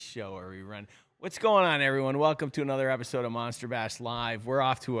show where we run. What's going on, everyone? Welcome to another episode of Monster Bass Live. We're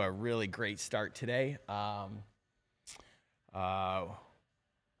off to a really great start today. We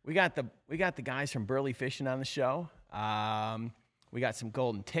got the guys from Burly Fishing on the show. We got some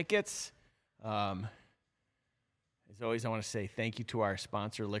golden tickets. As always, I want to say thank you to our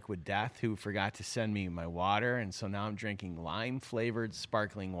sponsor, Liquid Death, who forgot to send me my water, and so now I'm drinking lime-flavored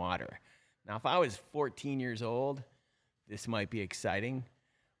sparkling water. Now, if I was 14 years old, this might be exciting,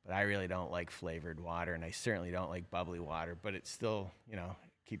 but I really don't like flavored water, and I certainly don't like bubbly water, but it still,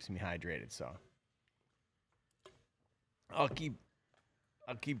 keeps me hydrated, so I'll keep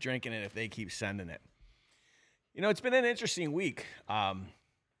drinking it if they keep sending it. It's been an interesting week.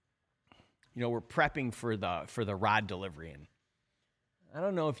 We're prepping for the rod delivery, and I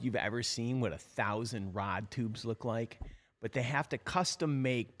don't know if you've ever seen what 1,000 rod tubes look like, but they have to custom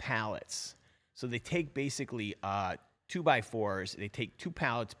make pallets. So they take basically 2x4s. They take two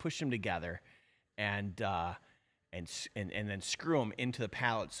pallets, push them together, and then screw them into the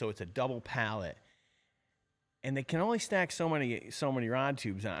pallet. So it's a double pallet, and they can only stack so many rod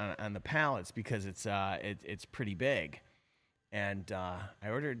tubes on the pallets because it's pretty big. And I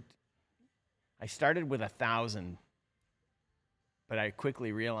started with 1,000, but I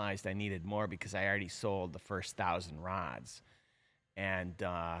quickly realized I needed more because I already sold the first 1,000 rods, and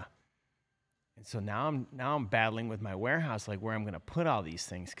so now I'm battling with my warehouse, like where I'm going to put all these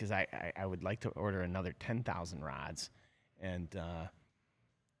things, because I would like to order another 10,000 rods, and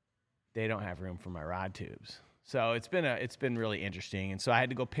they don't have room for my rod tubes. So it's been really interesting, and so I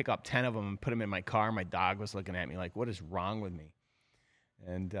had to go pick up 10 of them and put them in my car. My dog was looking at me like, "What is wrong with me?"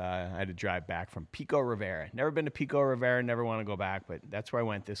 And I had to drive back from Pico Rivera. Never been to Pico Rivera, never want to go back, but that's where I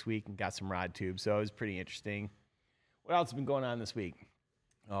went this week and got some rod tubes, so it was pretty interesting. What else has been going on this week?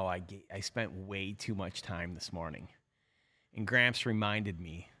 Oh, I spent way too much time this morning. And Gramps reminded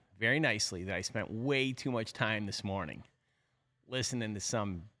me very nicely that I spent way too much time this morning listening to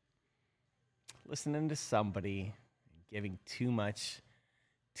somebody, giving too much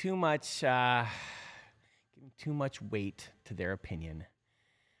weight to their opinion.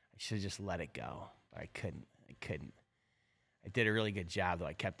 I should have just let it go, but I couldn't. I did a really good job, though.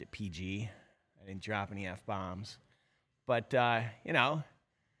 I kept it PG. I didn't drop any F-bombs. But,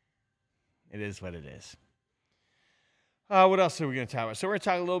 it is what it is. What else are we going to talk about? So we're going to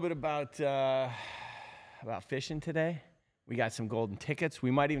talk a little bit about fishing today. We got some golden tickets.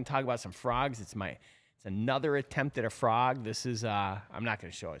 We might even talk about some frogs. It's another attempt at a frog. This is, I'm not going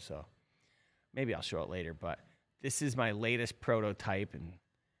to show it, so maybe I'll show it later, but this is my latest prototype,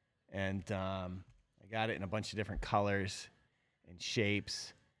 and I got it in a bunch of different colors and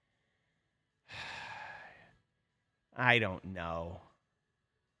shapes. I don't know.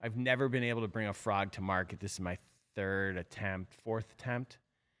 I've never been able to bring a frog to market. This is my fourth attempt,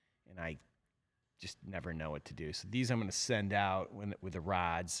 and I just never know what to do. So these I'm going to send out with the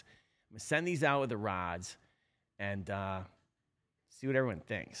rods. I'm going to send these out with the rods and see what everyone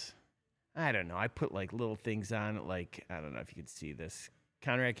thinks. I don't know. I put like little things on it, like, I don't know if you can see this.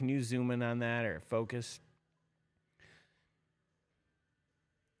 Conrad, can you zoom in on that or focus?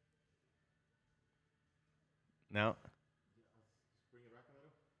 No?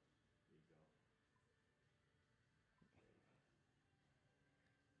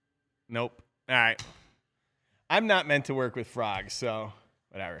 Nope. All right. I'm not meant to work with frogs, so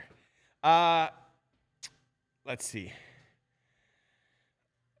whatever. Let's see.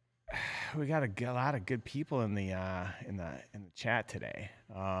 We got a lot of good people in the chat today.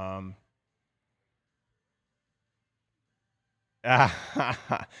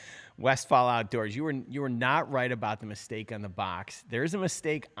 Westfall Outdoors. You were not right about the mistake on the box. There's a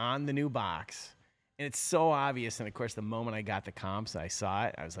mistake on the new box. And it's so obvious. And, of course, the moment I got the comps, I saw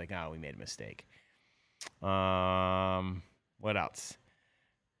it. I was like, oh, we made a mistake. What else?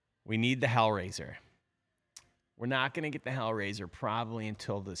 We need the Hellraiser. We're not going to get the Hellraiser probably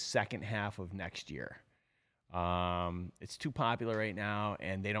until the second half of next year. It's too popular right now,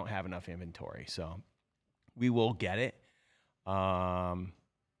 and they don't have enough inventory. So we will get it. But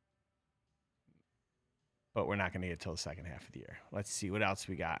we're not going to get it till the second half of the year. Let's see what else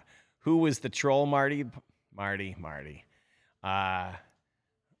we got. Who was the troll, Marty? Marty.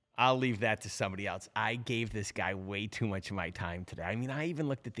 I'll leave that to somebody else. I gave this guy way too much of my time today. I mean, I even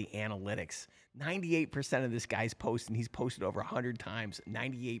looked at the analytics. 98% of this guy's posts, and he's posted over 100 times.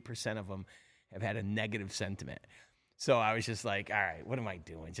 98% of them have had a negative sentiment. So I was just like, all right, what am I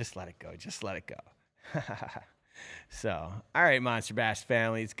doing? Just let it go. So, all right, Monster Bass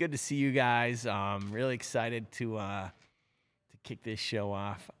family. It's good to see you guys. Really excited to kick this show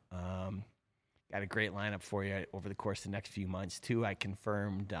off. got a great lineup for you over the course of the next few months too. I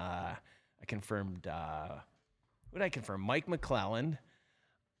confirmed. What did I confirm? Mike McClelland.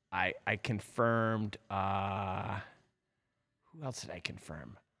 I confirmed. Who else did I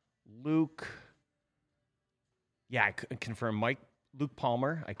confirm? Luke. Yeah, I confirmed Luke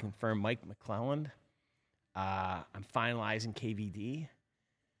Palmer. I confirmed Mike McClelland. I'm finalizing KVD.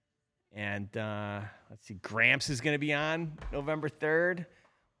 And let's see, Gramps is going to be on November 3rd.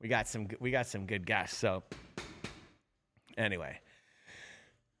 We got some good guests. So anyway,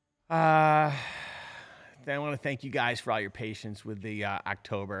 I want to thank you guys for all your patience with the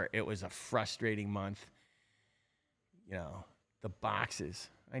October. It was a frustrating month. You know, the boxes.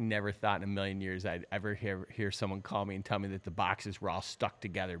 I never thought in a million years I'd ever hear someone call me and tell me that the boxes were all stuck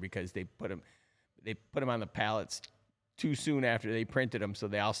together because they put them on the pallets too soon after they printed them, so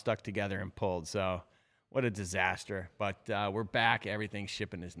they all stuck together and pulled. So what a disaster. But we're back. Everything's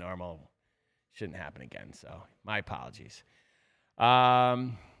shipping as normal. Shouldn't happen again, so my apologies.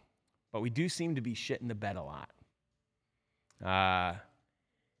 But we do seem to be shitting the bed a lot.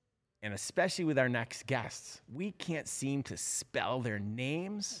 And especially with our next guests, we can't seem to spell their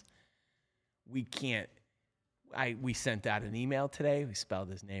names. We sent out an email today. We spelled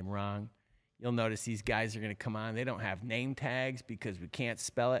his name wrong. You'll notice these guys are going to come on. They don't have name tags because we can't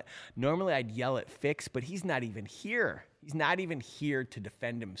spell it. Normally, I'd yell at Fix, but he's not even here. He's not even here to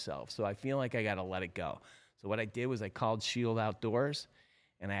defend himself. So I feel like I got to let it go. So what I did was I called Shield Outdoors,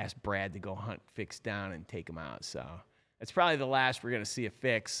 and I asked Brad to go hunt Fix down and take him out. So that's probably the last we're going to see of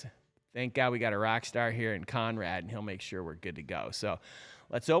Fix. Thank God we got a rock star here in Conrad, and he'll make sure we're good to go. So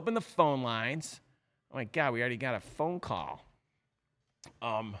let's open the phone lines. Oh, my God, we already got a phone call.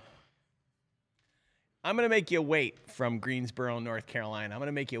 I'm going to make you wait from Greensboro, North Carolina. I'm going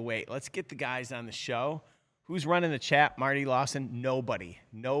to make you wait. Let's get the guys on the show. Who's running the chat? Marty Lawson? Nobody.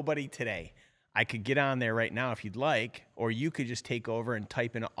 Nobody today. I could get on there right now if you'd like, or you could just take over and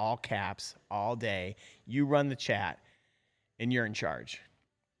type in all caps all day. You run the chat, and you're in charge.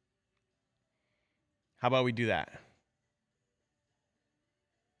 How about we do that?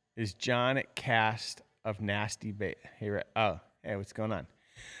 Is John at Cast of Nasty Bait? Hey, what's going on?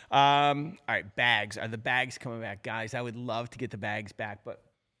 All right, bags. Are the bags coming back? Guys, I would love to get the bags back, but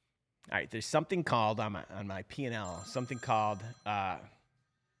all right, there's something called on my P&L, something called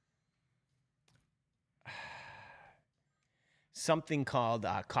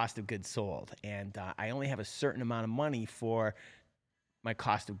cost of goods sold, and I only have a certain amount of money for my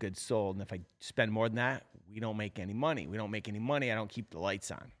cost of goods sold, and if I spend more than that, we don't make any money. I don't keep the lights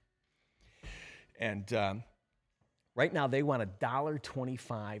on. And right now, they want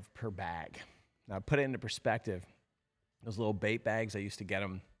 $1.25 per bag. Now, put it into perspective. Those little bait bags, I used to get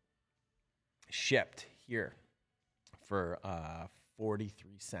them shipped here for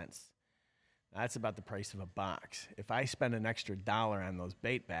 43 cents. That's about the price of a box. If I spend an extra $1 on those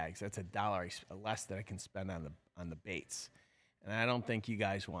bait bags, that's $1 less that I can spend on the baits. And I don't think you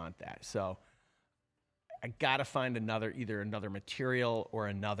guys want that. So I got to find either another material or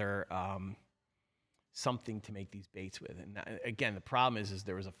another something to make these baits with. And again, the problem is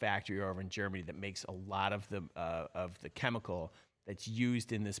there was a factory over in Germany that makes a lot of the chemical that's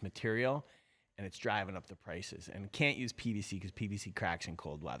used in this material, and it's driving up the prices. And can't use PVC because PVC cracks in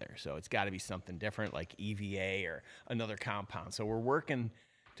cold weather. So it's got to be something different like EVA or another compound. So we're working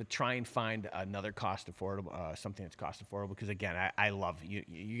to try and find another something that's cost affordable. Because again, I love,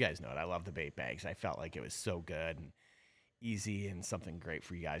 you guys know it, I love the bait bags. I felt like it was so good and easy and something great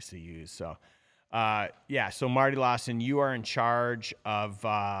for you guys to use. So so Marty Lawson, you are in charge of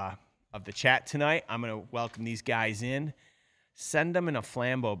the chat tonight. I'm going to welcome these guys in. Send them in a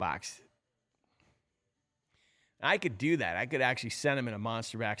Flambeau box. I could do that. I could actually send them in a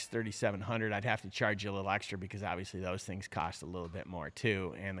MONSTERBASS 3700. I'd have to charge you a little extra because obviously those things cost a little bit more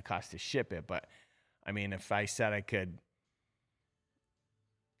too, and the cost to ship it. But I mean, if I said I could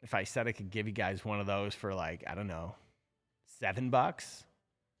give you guys one of those for like, I don't know, $7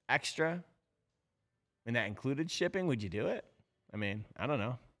 extra, and that included shipping, would you do it? I mean, I don't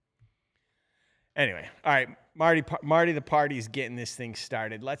know. Anyway, all right, Marty, the party's getting this thing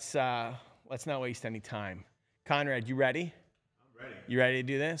started. Let's not waste any time. Conrad, you ready? I'm ready. You ready to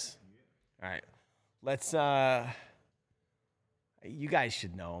do this? Yeah. All right. Let's, you guys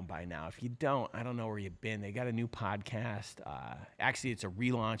should know them by now. If you don't, I don't know where you've been. They got a new podcast. Actually, it's a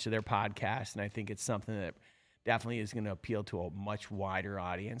relaunch of their podcast, and I think it's something that definitely is going to appeal to a much wider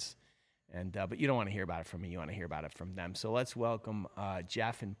audience. And but you don't want to hear about it from me. You want to hear about it from them. So let's welcome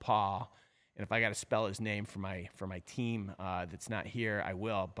Jeff and Paul. And if I got to spell his name for my team that's not here, I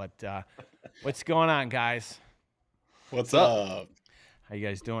will. But what's going on, guys? What's up? How you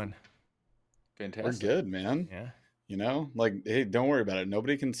guys doing? Fantastic. We're good, man. Yeah. You know, like, hey, don't worry about it.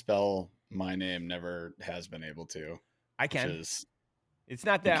 Nobody can spell my name. Never has been able to. I can. It's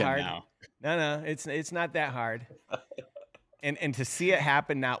not that hard. Now. No, it's not that hard. And to see it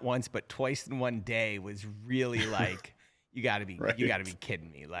happen not once but twice in one day was really like you got to be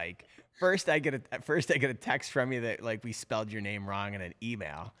kidding me. Like first I get a text from you that like we spelled your name wrong in an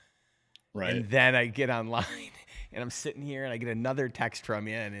email. Right. And then I get online and I'm sitting here and I get another text from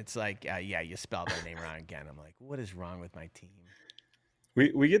you and it's like, yeah, you spelled our name wrong again. I'm like, what is wrong with my team?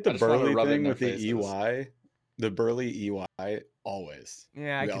 We get the Burly thing with faces. the EY, the Burly EY always.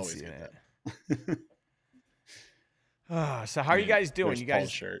 Yeah, I can see that. So how are you guys doing?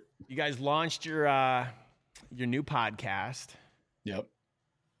 You guys launched your new podcast. Yep.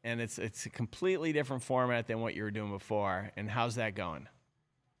 And it's a completely different format than what you were doing before. And how's that going?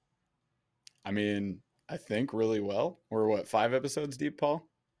 I mean, I think really well. We're 5 episodes deep, Paul?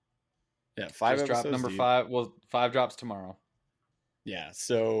 Yeah, 5 Just episodes dropped number deep. 5. Well, 5 drops tomorrow. Yeah,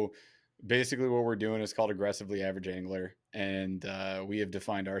 so basically what we're doing is called Aggressively Average Angler, and we have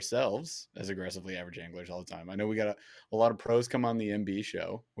defined ourselves as aggressively average anglers all the time. I know we got a lot of pros come on the MB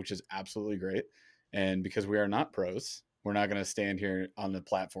show, which is absolutely great, and because we are not pros, we're not going to stand here on the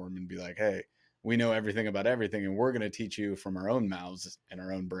platform and be like, hey, we know everything about everything, and we're going to teach you from our own mouths and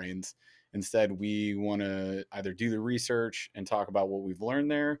our own brains. Instead, we want to either do the research and talk about what we've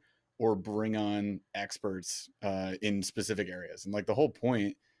learned there, or bring on experts in specific areas. And like the whole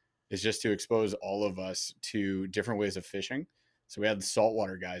point is just to expose all of us to different ways of fishing. So we had the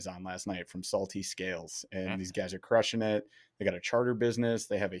saltwater guys on last night from Salty Scales, and these guys are crushing it. They got a charter business.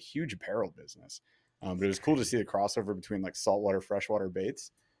 They have a huge apparel business. But it was cool to see the crossover between like saltwater, freshwater baits.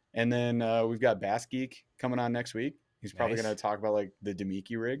 And then we've got Bass Geek coming on next week. He's probably going to talk about like the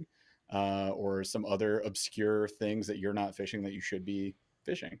Demiki rig or some other obscure things that you're not fishing that you should be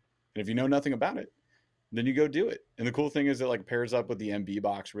fishing. And if you know nothing about it, then you go do it. And the cool thing is it like pairs up with the MB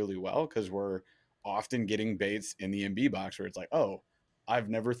box really well, because we're often getting baits in the MB box where it's like, oh, I've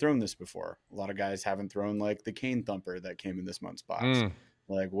never thrown this before. A lot of guys haven't thrown like the cane thumper that came in this month's box.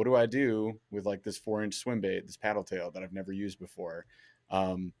 Like, what do I do with like this 4-inch swim bait, this paddle tail that I've never used before?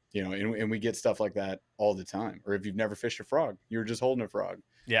 You know, and we get stuff like that all the time. Or if you've never fished a frog, you're just holding a frog.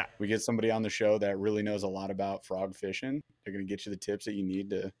 Yeah. We get somebody on the show that really knows a lot about frog fishing. They're going to get you the tips that you need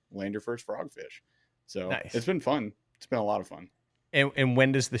to land your first frog fish. So It's been fun. It's been a lot of fun. And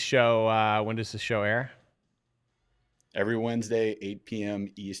when does the show air? Every Wednesday, 8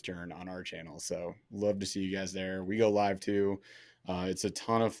 p.m. Eastern on our channel. So love to see you guys there. We go live too. It's a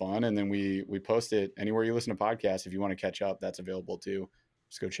ton of fun. And then we post it anywhere you listen to podcasts. If you want to catch up, that's available too.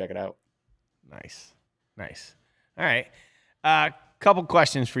 Just go check it out. Nice. All right. Couple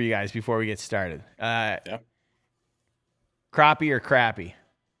questions for you guys before we get started. Yeah. Crappie or crappie?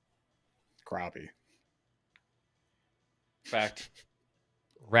 Crappie. Fact.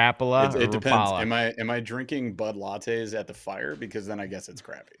 Rapala or it depends. Rapala? Am I drinking Bud lattes at the fire? Because then I guess it's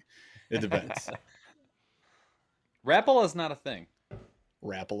crappy. It depends. Rapala is not a thing.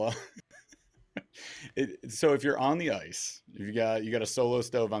 Rapala. So if you're on the ice, if you got a solo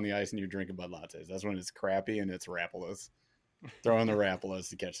stove on the ice and you're drinking Bud lattes, that's when it's crappy and it's Rapalas. Throw in the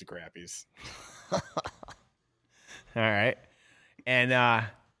Rapalas to catch the crappies. All right. And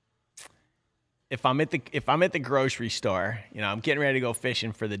if I'm at the grocery store, you know, I'm getting ready to go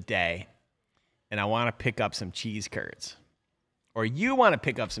fishing for the day, and I want to pick up some cheese curds, or you want to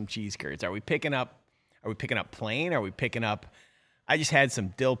pick up some cheese curds. Are we picking up plain? Are we picking up? I just had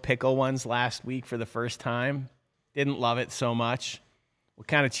some dill pickle ones last week for the first time. Didn't love it so much. What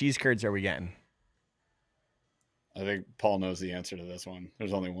kind of cheese curds are we getting? I think Paul knows the answer to this one.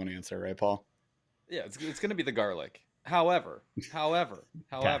 There's only one answer, right, Paul? Yeah, it's going to be the garlic. However, the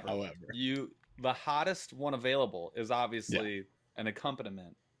hottest one available is obviously an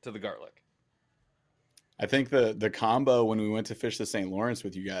accompaniment to the garlic. I think the combo when we went to fish the St. Lawrence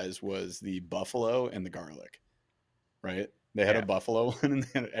with you guys was the buffalo and the garlic, right? They had a buffalo one, and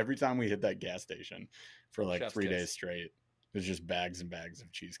then every time we hit that gas station for like Chef's 3 days straight, it was just bags and bags of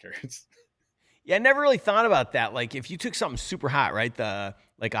cheese curds. Yeah, I never really thought about that. Like if you took something super hot, right,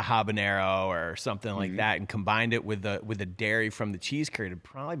 like a habanero or something like that, and combined it with the dairy from the cheese curd, it'd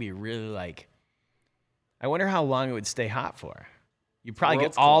probably be really like. I wonder how long it would stay hot for. You probably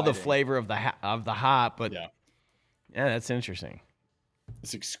get all the flavor of the hot, but yeah, that's interesting.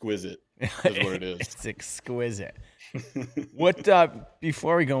 It's exquisite. Is what it is. It's exquisite. What?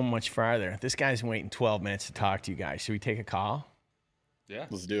 Before we go much farther, this guy's waiting 12 minutes to talk to you guys. Should we take a call? Yeah,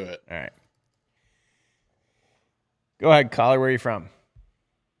 let's do it. All right. Go ahead, caller. Where are you from?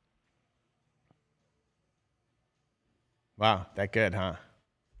 Wow, that good, huh?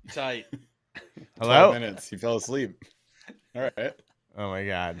 Tight. Hello? 12 minutes. He fell asleep. All right. Oh my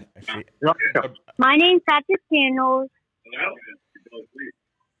God. I see. My name's Patrick Daniels.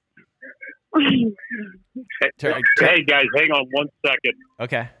 Hey guys, hang on 1 second.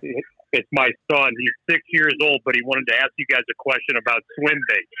 Okay. It's my son. He's 6 years old, but he wanted to ask you guys a question about swim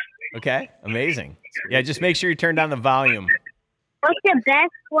bait. Okay. Amazing. Yeah, just make sure you turn down the volume. What's the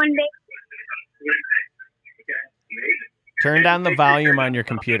best one bait? Turn down the volume on your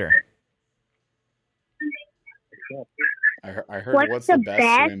computer. I heard what's the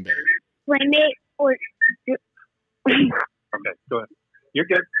best swim bait? Swim bait for Okay, go ahead. You're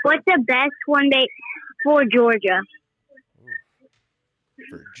good. what's the best one bait for Georgia?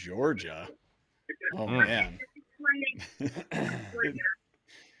 For Georgia? Oh, Mm. man.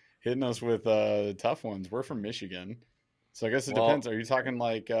 Hitting us with tough ones. We're from Michigan. So I guess it depends. Are you talking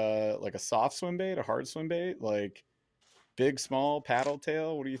like a soft swim bait, a hard swim bait, like big, small, paddle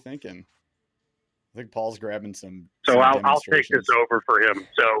tail? What are you thinking? I think Paul's grabbing some. So some I'll take this over for him.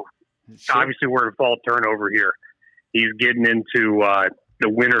 So Sure. obviously we're in fall turnover here. He's getting into the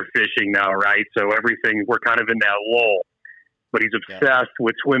winter fishing now, right? So everything, we're kind of in that lull. But he's obsessed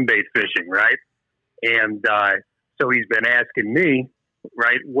with swim bait fishing, right? And so he's been asking me,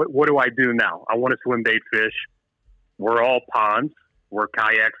 right, what do I do now? I want to swim bait fish. We're all ponds. We're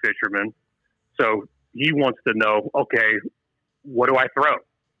kayak fishermen. So he wants to know, okay, what do I throw,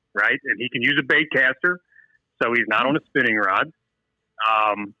 right? And he can use a bait caster, so he's not on a spinning rod.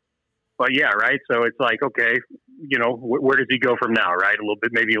 But yeah, right? So it's like, okay, you know, where does he go from now, right?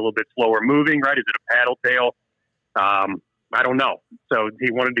 Maybe a little bit slower moving, right? Is it a paddle tail? I don't know. So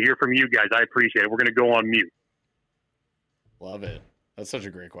he wanted to hear from you guys. I appreciate it. We're going to go on mute. Love it. That's such a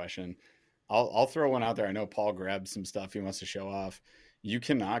great question. I'll throw one out there. I know Paul grabbed some stuff he wants to show off. You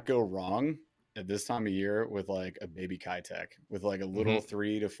cannot go wrong at this time of year with like a baby Kitech with like a little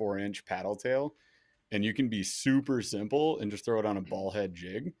 3 to 4 inch paddle tail. And you can be super simple and just throw it on a ball head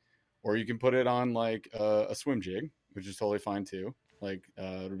jig, or you can put it on like a swim jig, which is totally fine too. Like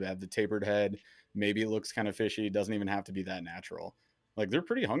it'll have the tapered head. Maybe it looks kind of fishy. It doesn't even have to be that natural. Like they're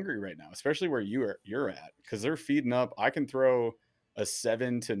pretty hungry right now, especially where you're at, because they're feeding up. I can throw a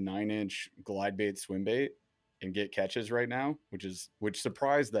 7 to 9 inch glide bait swim bait and get catches right now, which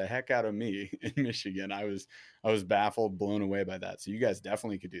surprised the heck out of me in Michigan. I was baffled, blown away by that. So you guys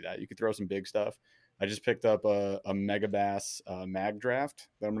definitely could do that. You could throw some big stuff. I just picked up a mega bass mag draft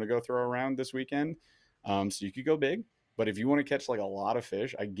that I'm going to go throw around this weekend. So you could go big, but if you want to catch like a lot of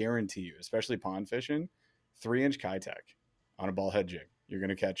fish, I guarantee you, especially pond fishing, 3 inch Kitech on a ball head jig, you're going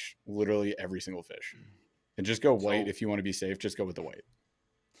to catch literally every single fish. And just go white. If you want to be safe, just go with the white.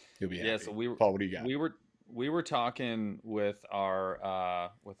 You'll be happy. Yeah. So Paul, what do you got? We were talking with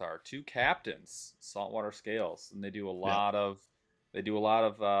our two captains, Saltwater Scales, and they do a lot of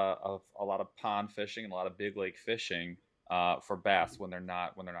pond fishing and a lot of big lake fishing for bass when they're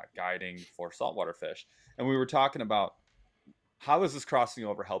not guiding for saltwater fish. And we were talking about how is this crossing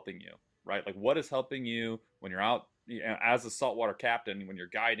over helping you, right? Like what is helping you when you're out, you know, as a saltwater captain, when you're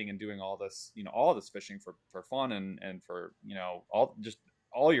guiding and doing all this, you know, all this fishing for fun and for, you know,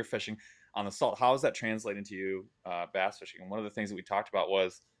 all your fishing on the salt. How is that translating to you bass fishing? And one of the things that we talked about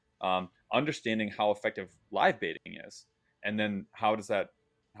was understanding how effective live baiting is. And then how does that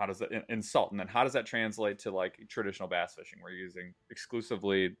in salt? And then how does that translate to like traditional bass fishing? We're using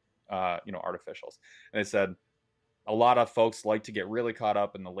exclusively, artificials. And they said a lot of folks like to get really caught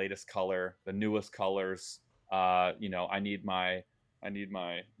up in the latest color, the newest colors. I need my,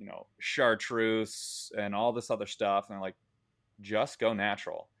 chartreuse and all this other stuff. And they're like, just go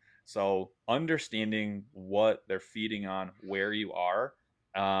natural. So understanding what they're feeding on, where you are,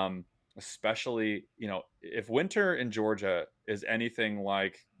 especially, if winter in Georgia is anything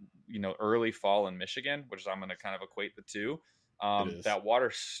like, early fall in Michigan, which I'm going to kind of equate the two, that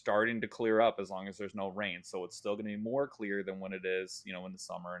water's starting to clear up as long as there's no rain. So it's still going to be more clear than when it is, in the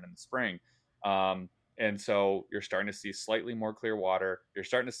summer and in the spring. And so you're starting to see slightly more clear water. You're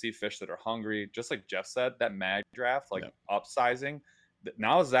starting to see fish that are hungry. Just like Jeff said, that mag draft, upsizing,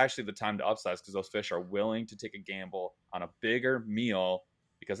 now is actually the time to upsize because those fish are willing to take a gamble on a bigger meal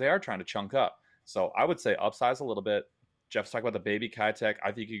because they are trying to chunk up. So I would say upsize a little bit. Jeff's talking about the baby Kitech.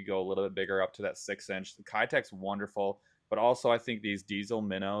 I think you could go a little bit bigger up to that 6 inch. The Kitech's wonderful, but also I think these diesel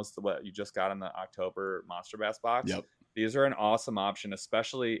minnows, what you just got in the October Monster Bass box, these are an awesome option,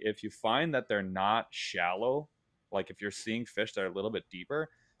 especially if you find that they're not shallow. Like if you're seeing fish that are a little bit deeper,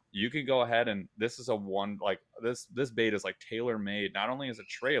 you can go ahead and this is this bait is like tailor made. Not only as a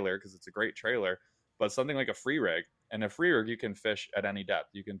trailer, because it's a great trailer, but something like a free rig. And a free rig, you can fish at any depth.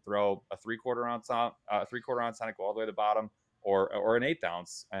 You can throw a 3/4 ounce on, 3/4 ounce on it, go all the way to the bottom, or an 1/8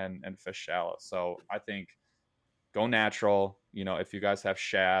 ounce and fish shallow. So I think go natural. You know, if you guys have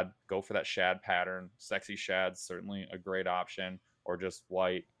shad, go for that shad pattern. Sexy shad's certainly a great option, or just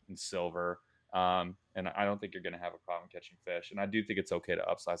white and silver. And I don't think you're going to have a problem catching fish. And I do think it's okay to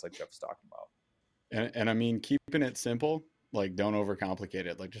upsize like Jeff's talking about. And I mean, keeping it simple, like don't overcomplicate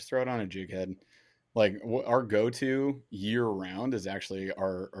it. Like just throw it on a jig head. Like our go-to year round is actually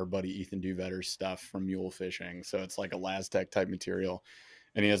our buddy Ethan Duvetter's stuff from Mule Fishing. So it's like a Lastec type material,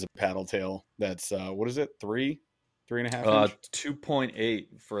 and he has a paddle tail that's what is it, 3.5 inch?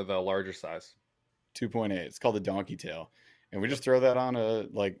 2.8 for the larger size. 2.8. It's called a donkey tail, and we just throw that on a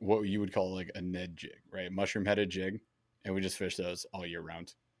like what you would call like a Ned jig, right? Mushroom headed jig, and we just fish those all year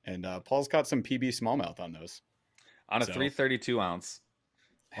round. And Paul's caught some PB smallmouth on those on a 332 ounce.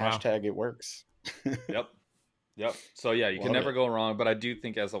 Hashtag it works. Yep. So yeah, you can never go wrong. But I do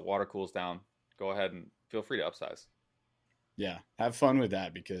think as the water cools down, go ahead and feel free to upsize. Yeah, have fun with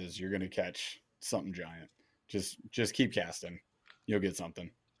that because you're gonna catch something giant. Just keep casting, you'll get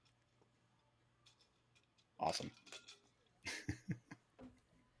something awesome.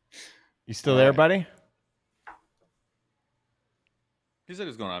 You still there, buddy? He said he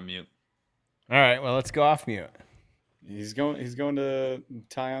was going on mute. All right, well, let's go off mute. He's going to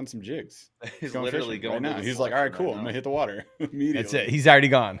tie on some jigs. He's literally going right now. He's like, all right, cool. I'm gonna hit the water immediately. That's it. He's already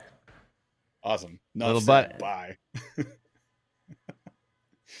gone. Awesome. Little butt. Bye.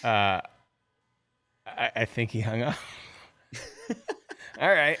 I think he hung up. All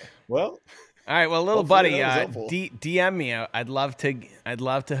right. Well. All right. Well, little buddy, DM me. I'd love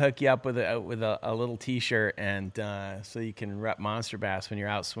to hook you up with a little T-shirt, and so you can rep Monster Bass when you're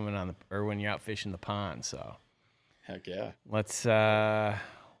out swimming when you're out fishing the pond. So. Heck yeah. Let's wow,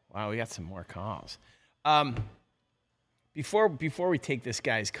 we got some more calls. Before we take this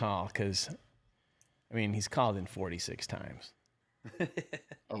guy's call, because I mean he's called in 46 times.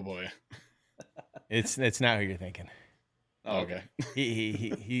 Oh boy. It's not who you're thinking. Oh, okay.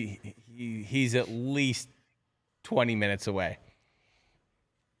 He's at least 20 minutes away.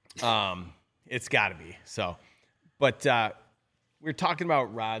 It's gotta be. So but we're talking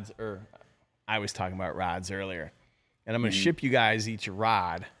about rods, or I was talking about rods earlier. And I'm going to ship you guys each a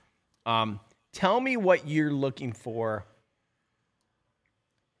rod. Tell me what you're looking for.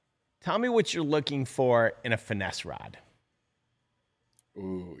 Tell me what you're looking for in a finesse rod.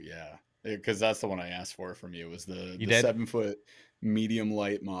 Ooh, yeah. Because that's the one I asked for from you, was the 7-foot medium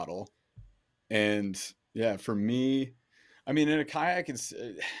light model. And yeah, for me, I mean, in a kayak,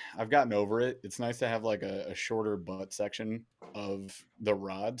 I've gotten over it. It's nice to have like a shorter butt section of the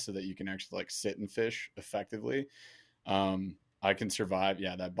rod so that you can actually like sit and fish effectively. I can survive,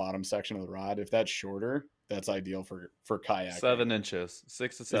 that bottom section of the rod. If that's shorter, that's ideal for kayaking. 7 inches,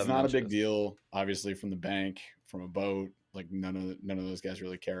 6 to 7 It's not inches. a big deal, obviously, from the bank, from a boat. Like none of those guys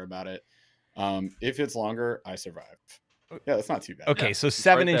really care about it. If it's longer, I survive. Yeah, that's not too bad. Okay, so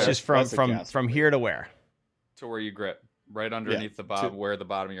 7 inches from here to where? To where you grip, right underneath the bottom, where the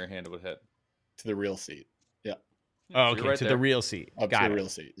bottom of your hand would hit. To the reel seat. Yeah. Oh, okay, right to the reel seat. Up to the reel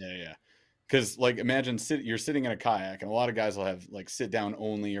seat. Yeah. Because like imagine you're sitting in a kayak, and a lot of guys will have like sit down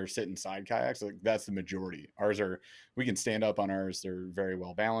only or sit inside kayaks. Like that's the majority. We can stand up on ours. They're very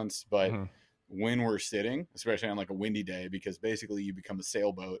well balanced, but when we're sitting, especially on like a windy day, because basically you become a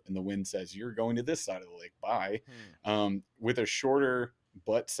sailboat and the wind says you're going to this side of the lake. Bye. With a shorter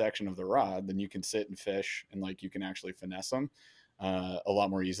butt section of the rod, then you can sit and fish, and like you can actually finesse them a lot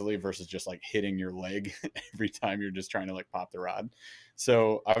more easily versus just like hitting your leg every time you're just trying to like pop the rod.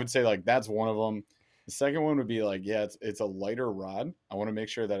 So I would say like that's one of them. The second one would be like, it's a lighter rod. I want to make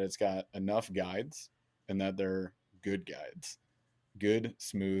sure that it's got enough guides and that they're good guides, good,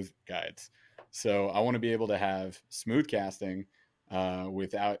 smooth guides. So I want to be able to have smooth casting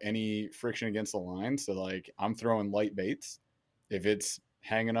without any friction against the line. So like I'm throwing light baits. If it's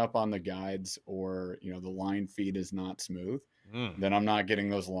hanging up on the guides or, the line feed is not smooth, then I'm not getting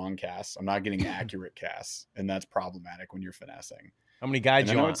those long casts. I'm not getting accurate casts. And that's problematic when you're finessing. How many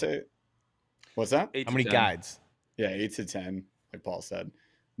guides you want? I would say, what's that? How many guides? Yeah, 8 to 10, like Paul said.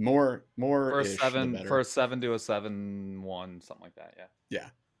 More for a 7 to a 7-1, something like that. Yeah.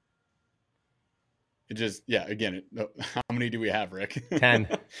 It just, again, how many do we have, Rick? 10.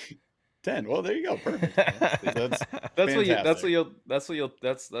 10. Well, there you go. Perfect. That's I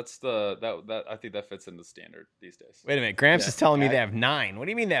think that fits in the standard these days. Wait a minute. Gramps is telling me they have 9. What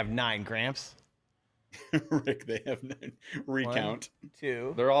do you mean they have 9, Gramps? Rick, they have 9. Recount. 1,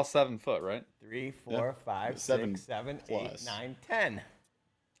 2. They're all 7 foot, right? 3, 4, 5, 7 6, 7, plus. 8, 9, 10.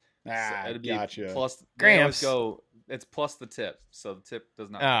 Ah, so gotcha. Plus, Gramps. It's plus the tip, so the tip does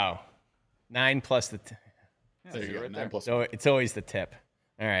not. Oh, 9 plus the. Yeah, There you go. right 9 there. plus So 1. it's always the tip.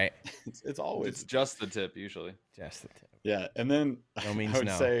 All right. It's always It's just the tip usually. Just the tip. Yeah, and then No means I would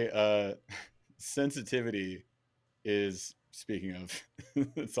no. say sensitivity is, speaking of,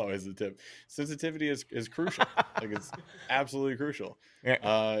 it's always the tip. Sensitivity is crucial. Like, it's absolutely crucial.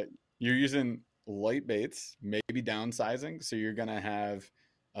 Yeah. You're using light baits, maybe downsizing, so you're gonna have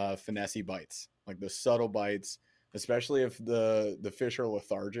finessey bites, like the subtle bites, especially if the fish are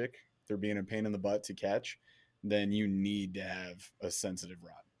lethargic, they're being a pain in the butt to catch. Then you need to have a sensitive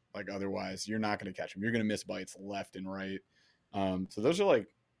rod. Like, otherwise, you're not going to catch them. You're going to miss bites left and right. So those are, like,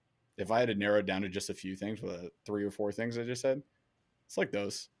 if I had to narrow it down to just a few things, with 3 or 4 things I just said, it's like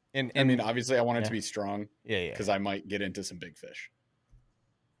those. And I mean, obviously, I want it to be strong. Yeah. Because I might get into some big fish.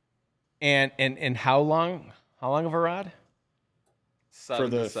 And how long of a rod? 7 For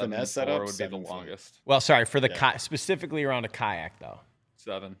the to 7 finesse 4 setup, would be the 7 foot. longest. Well, sorry, for the specifically around a kayak though.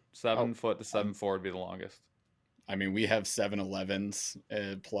 7 Oh, foot to 7.4 would be the longest. I mean, we have 711s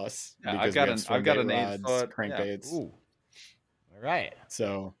plus. Yeah, because I've got an we 8 have swim bait foot rods, crankbaits. Ooh. All right.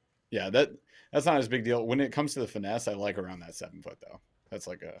 So, yeah, that's not as big deal. When it comes to the finesse, I like around that 7 foot though. That's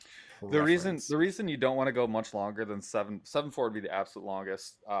like a preference. The reason you don't want to go much longer than 7.4 would be the absolute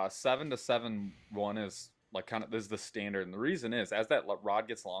longest. 7 to 7.1 is like this is the standard, and the reason is as that rod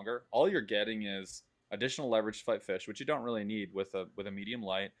gets longer, all you're getting is additional leverage to fight fish, which you don't really need with a medium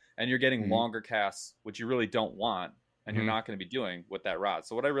light, and you're getting longer casts, which you really don't want, and you're not going to be doing with that rod.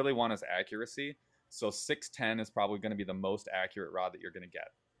 So what I really want is accuracy. So 610 is probably going to be the most accurate rod that you're going to get.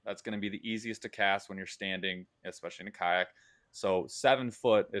 That's going to be the easiest to cast when you're standing, especially in a kayak. So 7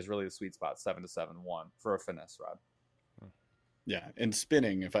 foot is really the sweet spot, 7 to 7.1 for a finesse rod. Yeah, and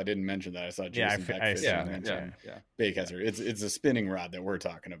spinning. If I didn't mention that, I saw Jason mention baitcaster. It's a spinning rod that we're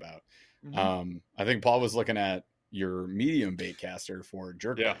talking about. I think Paul was looking at your medium baitcaster for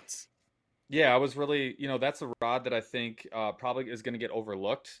jerk bites. Yeah, I was really, that's a rod that I think probably is going to get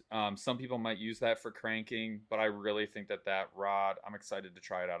overlooked. Some people might use that for cranking, but I really think that rod, I'm excited to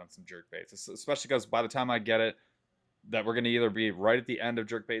try it out on some jerk baits, especially because by the time I get it, that we're going to either be right at the end of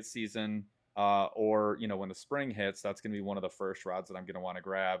jerkbait season or, when the spring hits, that's going to be one of the first rods that I'm going to want to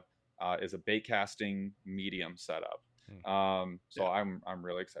grab is a bait casting medium setup. I'm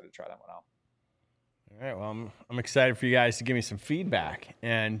really excited to try that one out. All right. Well, I'm excited for you guys to give me some feedback,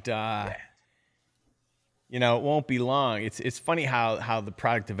 and it won't be long. It's funny how the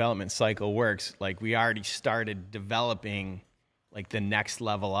product development cycle works. Like, we already started developing like the next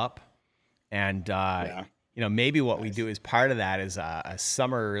level up, and maybe what we do as part of that is a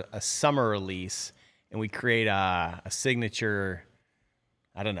summer release, and we create a signature.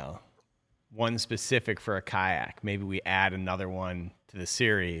 I don't know, one specific for a kayak. Maybe we add another one to the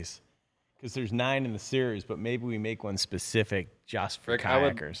series because there's 9 in the series, but maybe we make one specific just for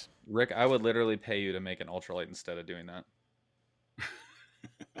kayakers. Rick, I would literally pay you to make an ultralight instead of doing that.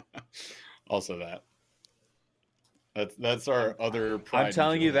 Also that's our other pride. I'm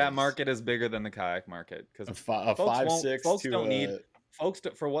telling you, that market is bigger than the kayak market because a 5.6 folks to don't need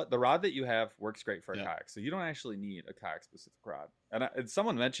for what the rod that you have works great for a kayak, so you don't actually need a kayak specific rod. And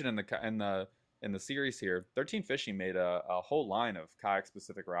someone mentioned in the series here, 13 Fishing made a whole line of kayak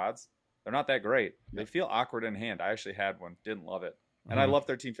specific rods. They're not that great. They feel awkward in hand. I actually had one, didn't love it, and I love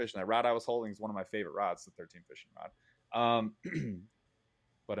 13 Fishing. That rod I was holding is one of my favorite rods, the 13 Fishing rod.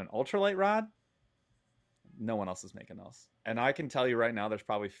 But an ultralight rod, no one else is making those. And I can tell you right now, there's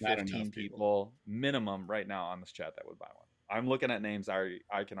probably 15 people minimum right now on this chat that would buy one. I'm looking at names. I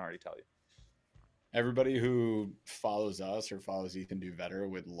can already tell you. Everybody who follows us or follows Ethan Do Better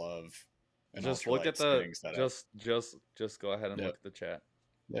would love. Just look at just go ahead and look at the chat.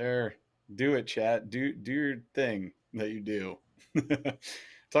 There, do it, chat. Do your thing that you do.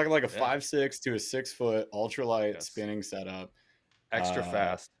 Talking like a 5.6 to a 6 foot ultralight spinning setup. Extra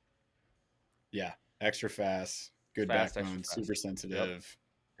fast. Yeah, extra fast. Good backbone. Super sensitive.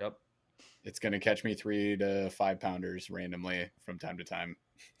 Yep. It's gonna catch me 3 to 5 pounders randomly from time to time,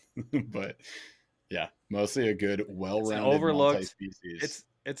 but yeah, mostly a good, well-rounded multi-species.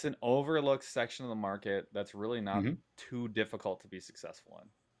 It's an overlooked section of the market that's really not too difficult to be successful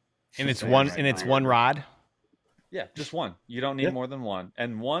in. And it's one rod. Yeah, just one. You don't need more than one,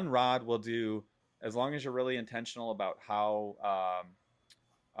 and one rod will do as long as you're really intentional about how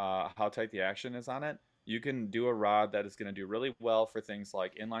tight the action is on it. You can do a rod that is going to do really well for things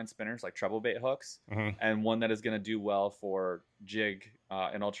like inline spinners, like treble bait hooks, and one that is going to do well for jig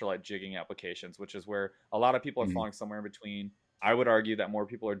and ultralight jigging applications, which is where a lot of people are falling somewhere in between. I would argue that more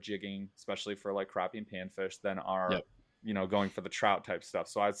people are jigging, especially for like crappie and panfish, than are going for the trout type stuff.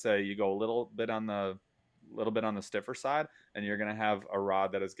 So I'd say you go a little bit on the little bit on the stiffer side, and you're going to have a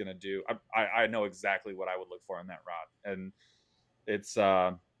rod that is going to do. I know exactly what I would look for in that rod, and it's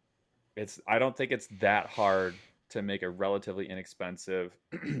I don't think it's that hard to make a relatively inexpensive,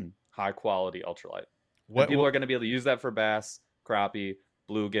 high quality ultralight. People are going to be able to use that for bass, crappie,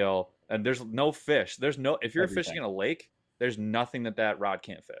 bluegill, and there's no fish. There's no, if you're fishing in a lake, there's nothing that rod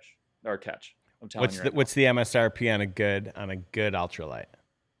can't fish or catch. I'm telling you. What's the MSRP on a good ultralight?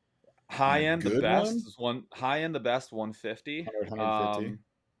 High end, the best is high end, the best 150. 150.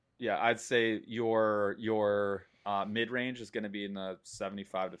 Yeah, I'd say your mid range is going to be in the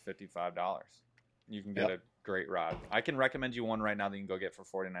 $75 to $55. You can get a great rod. I can recommend you one right now that you can go get for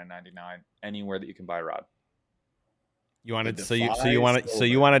 $49.99 anywhere that you can buy a rod. You want to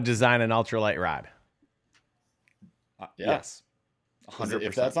you want to design an ultralight rod? Yes, 100%.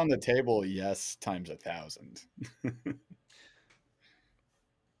 If that's on the table, yes, times 1,000.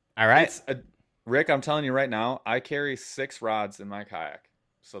 All right, Rick. I'm telling you right now, I carry 6 rods in my kayak,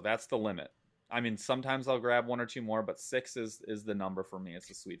 so that's the limit. I mean, sometimes I'll grab 1 or 2 more, but 6 is the number for me. It's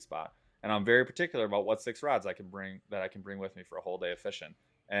the sweet spot, and I'm very particular about what 6 rods I can bring with me for a whole day of fishing.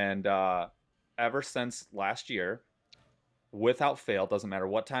 And ever since last year, without fail, doesn't matter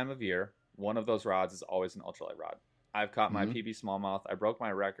what time of year, one of those rods is always an ultralight rod. I've caught my PB smallmouth. I broke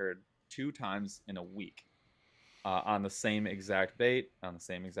my record 2 times in a week on the same exact bait, on the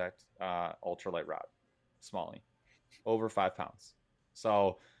same exact ultralight rod, smallie, over 5 pounds.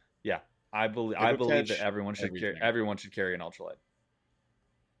 So, yeah, I believe that everyone should carry an ultralight.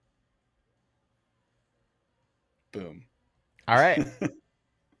 Boom. All right.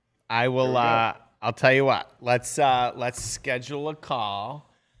 I will. I'll tell you what. Let's schedule a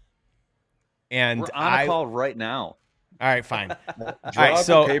call. And we're on a call right now. All right, fine. Drop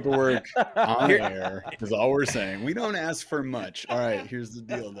the paperwork on air is all we're saying. We don't ask for much. All right, here's the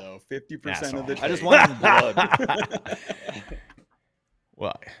deal, though. 50% of the I just want some blood.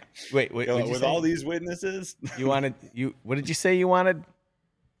 Well, wait. With all these witnesses, what did you say you wanted?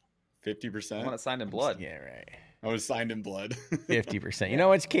 50%. I want it signed in blood. Yeah, right. I was signed in blood. 50%. You know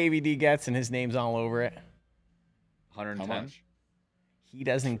what KVD gets, and his name's all over it. 110. How much? He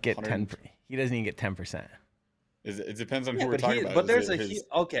doesn't get 10. He doesn't even get 10%. It depends on who we're talking about. But there's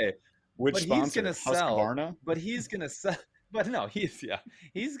okay. Which but sponsor? He's gonna sell. Husqvarna? But he's gonna sell. But no,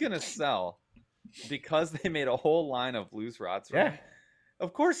 he's gonna sell because they made a whole line of loose rods. Right? Yeah.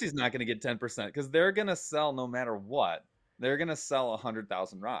 Of course, he's not gonna get 10% because they're gonna sell no matter what. They're gonna sell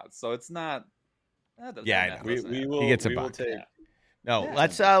 100,000 rods, so it's not. Yeah, I know. We will. He gets a buck. No,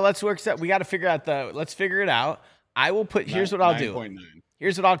 let's work. We got to figure out let's figure it out. I will put. Here's what I'll do. 9.9.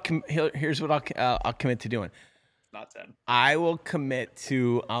 Here's what I'll commit to doing. Not 10. I will commit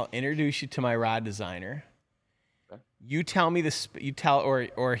to. I'll introduce you to my rod designer. Okay. You tell me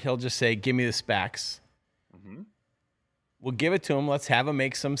or he'll just say, "Give me the specs." Mm-hmm. We'll give it to him. Let's have him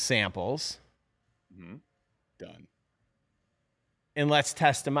make some samples. Mm-hmm. Done. And let's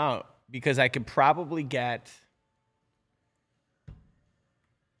test them out because I could probably get.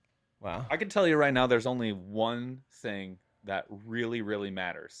 Wow. I can tell you right now, there's only one thing that really, really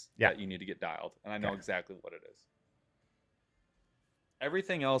matters that you need to get dialed, and I know exactly what it is.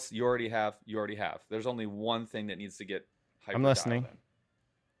 Everything else you already have. There's only one thing that needs to get hyper. I'm listening.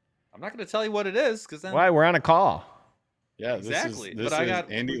 I'm not going to tell you what it is because then. Why? We're on a call. Yeah, exactly. But I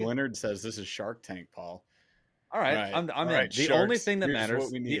got Andy Leonard says this is Shark Tank, Paul. All right, I'm in. Right, the sharks, only thing that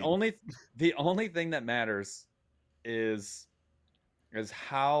matters. The only thing that matters is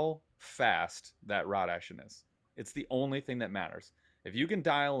how fast that rod action is. It's the only thing that matters. If you can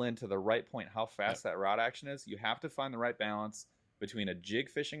dial into the right point how fast that rod action is, you have to find the right balance between a jig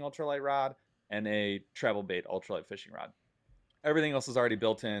fishing ultralight rod and a treble bait ultralight fishing rod. Everything else is already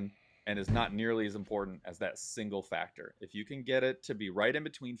built in and is not nearly as important as that single factor. If you can get it to be right in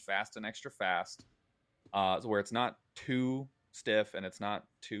between fast and extra fast, where it's not too stiff and it's not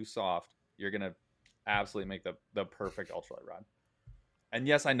too soft, you're going to absolutely make the perfect ultralight rod. And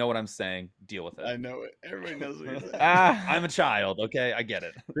yes, I know what I'm saying. Deal with it. I know it. Everybody knows what you're saying. I'm a child, okay? I get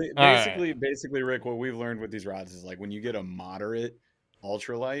it. Basically, Rick, what we've learned with these rods is like when you get a moderate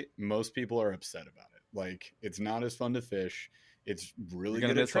ultralight, most people are upset about it. Like it's not as fun to fish. It's really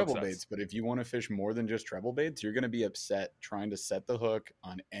good at treble baits, but if you want to fish more than just treble baits, you're going to be upset trying to set the hook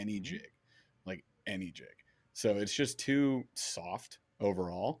on any jig, like any jig. So it's just too soft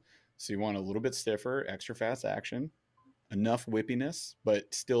overall. So you want a little bit stiffer, extra fast action. Enough whippiness, but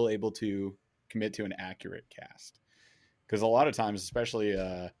still able to commit to an accurate cast. Because a lot of times, especially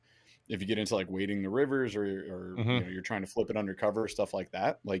if you get into like wading the rivers or you're trying to flip it undercover, stuff like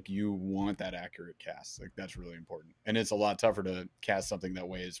that, like you want that accurate cast. Like that's really important. And it's a lot tougher to cast something that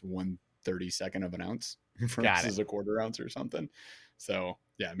weighs 1/32 of an ounce versus a quarter ounce or something. So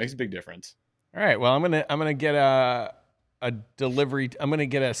yeah, it makes a big difference. All right. Well, I'm gonna get a delivery. I'm gonna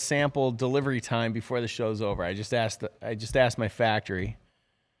get a sample delivery time before the show's over. I just asked my factory.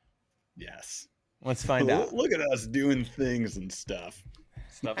 Yes. Let's find out. Look at us doing things and stuff.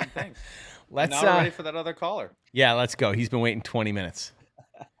 Stuff and things. Let's now we're ready for that other caller. Yeah, let's go. He's been waiting 20 minutes.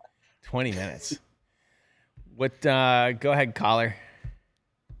 20 minutes. What? Go ahead, caller.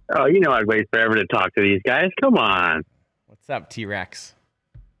 Oh, you know I'd wait forever to talk to these guys. Come on. What's up, T-Rex?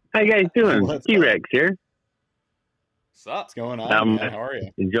 How you guys doing? T-Rex here. What's up? What's going on, man? How are you?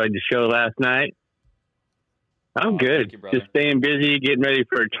 Enjoyed the show last night. I'm good. Thank you, just staying busy, getting ready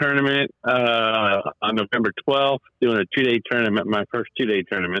for a tournament on November 12th, doing a 2-day tournament, my first 2-day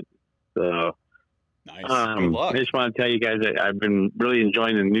tournament. So nice. Good luck. I just want to tell you guys that I've been really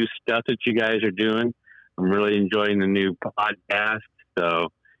enjoying the new stuff that you guys are doing. I'm really enjoying the new podcast. So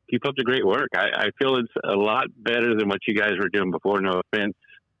keep up the great work. I feel it's a lot better than what you guys were doing before. No offense,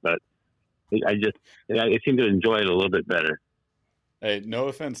 but I seem to enjoy it a little bit better. Hey, no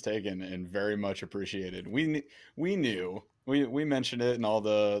offense taken, and very much appreciated. We knew we mentioned it in all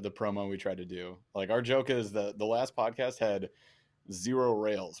the promo we tried to do. Like, our joke is that the last podcast had 0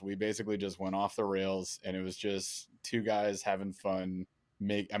 rails. We basically just went off the rails, and it was just two guys having fun.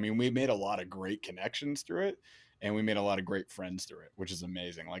 We made a lot of great connections through it, and we made a lot of great friends through it, which is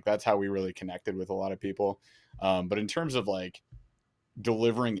amazing. Like, that's how we really connected with a lot of people. But in terms of like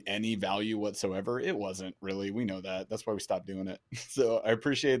delivering any value whatsoever, it wasn't really. We know that. That's why we stopped doing it. So I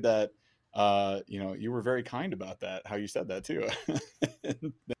appreciate that. You were very kind about that, how you said that too.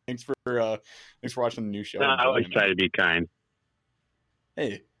 Thanks for watching the new show. No, I always try to be kind.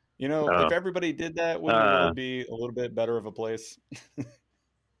 Hey, if everybody did that, wouldn't the world be a little bit better of a place?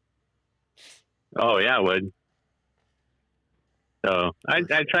 Oh yeah, it would. So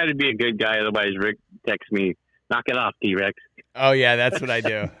I try to be a good guy. Otherwise, Rick texts me, "Knock it off, T-Rex." Oh yeah, that's what I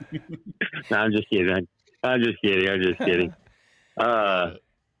do. No, I'm just kidding. I'm just kidding.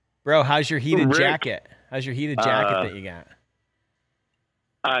 Bro, how's your heated Rick, jacket? How's your heated jacket that you got?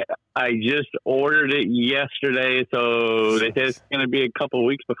 I just ordered it yesterday, so they said it's going to be a couple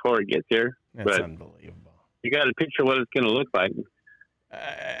weeks before it gets here. That's unbelievable. You got a picture of what it's going to look like.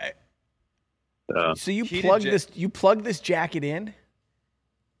 So you plug this jacket in?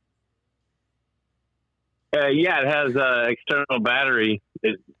 Yeah, it has an external battery.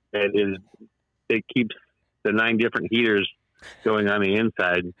 It keeps the 9 different heaters going on the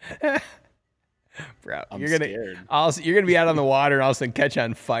inside. Bro, I'm you're scared. gonna be out on the water and all of a sudden catch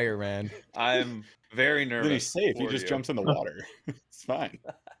on fire, man. I'm very nervous. Then he's safe. He just jumps in the water. It's fine.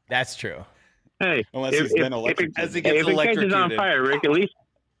 That's true. Hey, unless he's been electrocuted. As he gets if it catches on fire, Rick, at least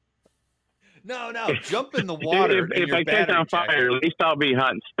no, jump in the water. If I catch on fire, at least I'll be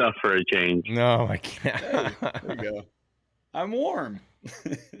hot and stuff for a change. No, I can't. Hey, there you go. I'm warm.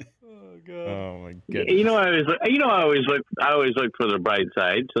 Oh god. Oh my goodness. I always look for the bright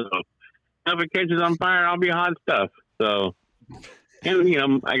side. So if it catches on fire, I'll be hot stuff. So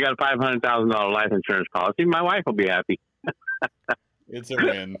I got a $500,000 life insurance policy. My wife will be happy. It's a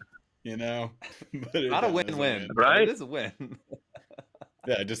win, But not a win-win, right? It is a win.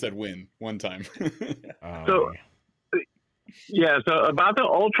 Yeah, I just said win one time. So about the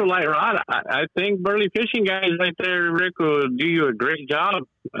ultralight rod, I think Burly Fishing guys right there, Rick, will do you a great job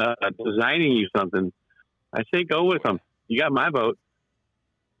designing you something. I say go with them. You got my vote.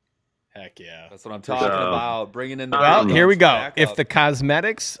 Heck yeah. That's what I'm talking about. Bringing in the Well, here we go. If the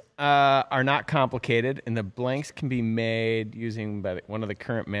cosmetics are not complicated and the blanks can be made using one of the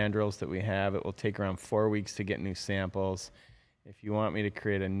current mandrels that we have, it will take around 4 weeks to get new samples. If you want me to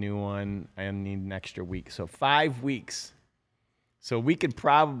create a new one, I need an extra week. So 5 weeks. So we could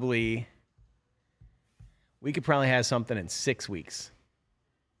probably have something in 6 weeks.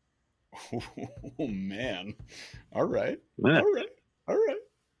 Oh man. All right. Yeah. All right.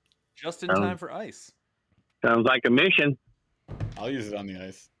 Just in time for ice. Sounds like a mission. I'll use it on the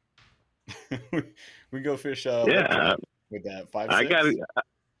ice. we go fish with that 5, 6. I got it.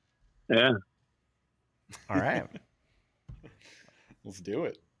 Yeah. All right. Let's do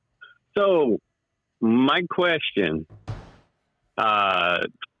it. So, my question,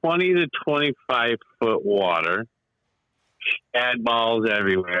 20 to 25 foot water, shad balls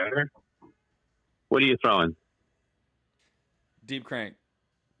everywhere. What are you throwing? Deep crank.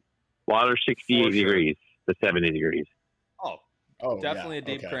 Water 68 degrees to 70 degrees. Oh, definitely a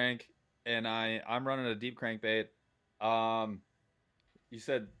deep crank. And I'm running a deep crank bait. You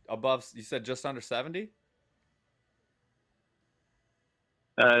said just under 70?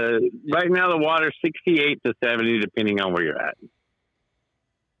 Right now the water's 68 to 70 depending on where you're at.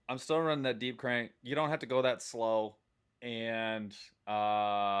 I'm still running that deep crank. You don't have to go that slow, and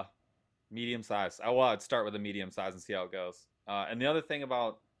medium size. I'd start with a medium size and see how it goes. And the other thing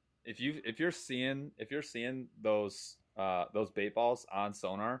about if you're seeing those bait balls on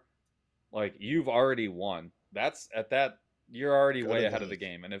sonar, like you've already won. That's at that you're already way ahead of the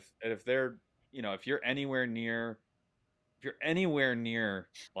game. And if they're if you're anywhere near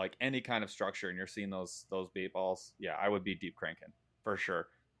like any kind of structure and you're seeing those bait balls, yeah, I would be deep cranking for sure.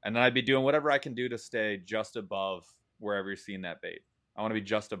 And then I'd be doing whatever I can do to stay just above wherever you're seeing that bait. I want to be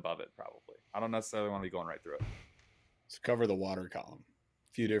just above it, probably. I don't necessarily want to be going right through it. So cover the water column.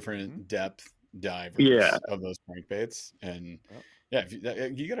 A few different depth divers of those crankbaits. And if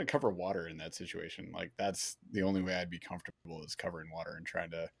you got to cover water in that situation. Like that's the only way I'd be comfortable is covering water and trying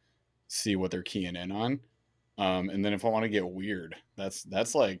to see what they're keying in on. And then if I want to get weird,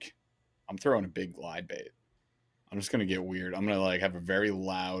 that's like I'm throwing a big glide bait. I'm just going to get weird. I'm going to like have a very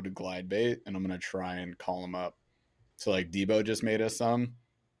loud glide bait and I'm going to try and call them up. So like Debo just made us some.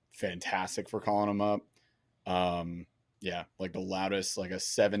 Fantastic for calling them up. Like the loudest, like a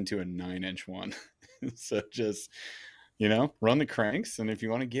 7 to a 9-inch one. So just, run the cranks. And if you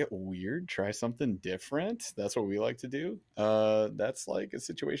want to get weird, try something different. That's what we like to do. That's like a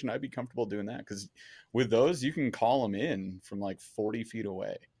situation I'd be comfortable doing that. Because with those, you can call them in from like 40 feet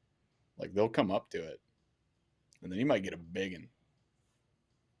away. Like they'll come up to it. And then you might get a big one.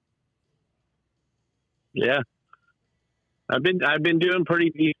 Yeah. I've been doing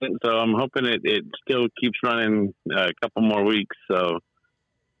pretty decent, so I'm hoping it still keeps running a couple more weeks. So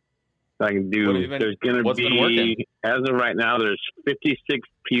I can do. There's going to be, as of right now, there's 56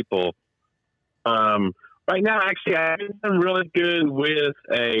 people. Right now, actually, I've been really good with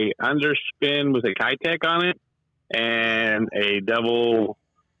a underspin with a Kitech on it and a double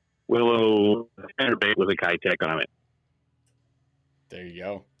willow spinnerbait with a Kitech on it. There you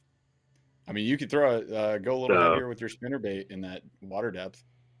go. I mean, you could throw go a little heavier with your spinnerbait in that water depth.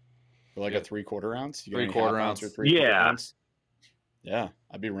 For like a 3/4 ounce. You 3/4 ounce or 3/4 ounce. Yeah,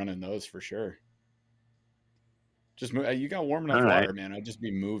 I'd be running those for sure. Just you got warm enough water, man. I'd just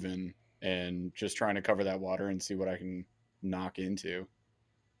be moving and just trying to cover that water and see what I can knock into.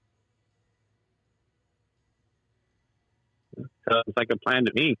 Sounds like a plan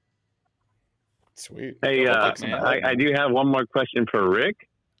to me. Sweet. Hey, I do have one more question for Rick.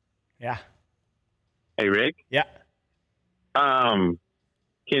 Yeah. Hey, Rick. Yeah. Can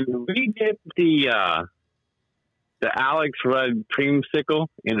we get the Alex Rudd creamsicle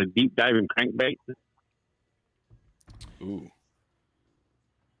in a deep diving crankbait? Ooh.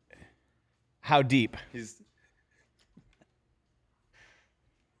 How deep? As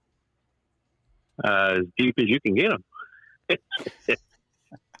deep as you can get them.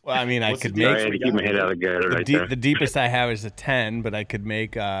 Well, I mean, I could make. I had to keep my head out of the gutter there. The deepest I have is a 10, but I could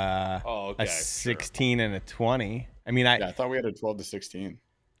make a 16 and a 20. I mean, I thought we had a 12 to 16.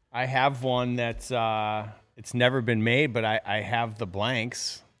 I have one that's it's never been made, but I have the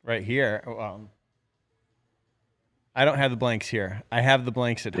blanks right here. I don't have the blanks here. I have the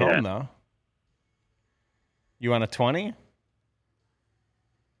blanks at home though. You want a 20?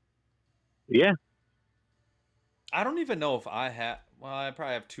 Yeah. I don't even know if I have. Well, I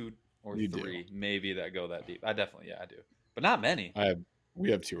probably have 2 or 3, maybe that go that deep. I do, but not many.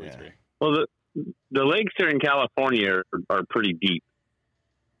 We have 2 or 3. Well, the lakes here in California are pretty deep.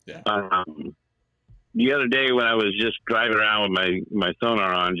 Yeah. The other day when I was just driving around with my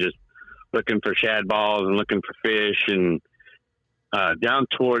sonar on, just looking for shad balls and looking for fish, and down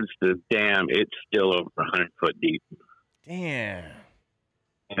towards the dam, it's still over 100 foot deep. Damn.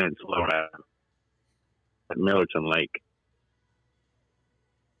 And it's low at Millerton Lake.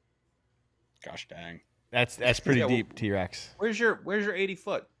 Gosh dang. That's pretty deep, T-Rex. Where's your 80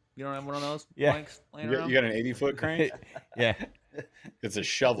 foot? You don't have one of those blanks laying around? You got an 80-foot crank? Yeah. It's a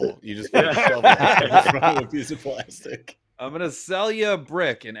shovel. You just put a shovel in front of a piece of plastic. I'm going to sell you a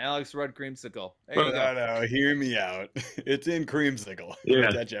brick in Alex Rudd creamsicle. No, hear me out. It's in creamsicle.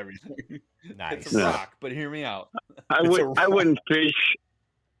 Yeah. Touch everything. Nice. It's a rock, but hear me out. I wouldn't fish.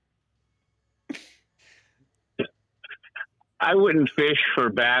 I wouldn't fish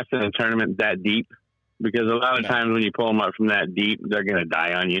for bass in a tournament that deep, because a lot of times when you pull them up from that deep, they're going to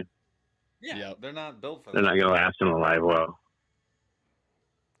die on you. Yeah, they're not built for that. They're not going to last in a live well.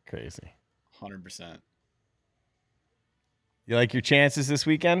 Crazy. 100%. You like your chances this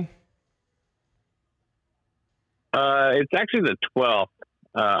weekend? It's actually the 12th.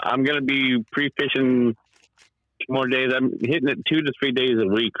 I'm going to be pre-fishing more days. I'm hitting it 2 to 3 days a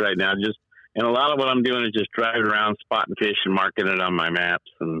week right now. And a lot of what I'm doing is just driving around, spotting fish and marking it on my maps.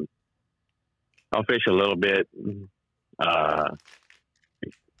 And I'll fish a little bit.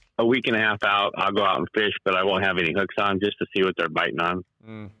 a week and a half out, I'll go out and fish, but I won't have any hooks on just to see what they're biting on.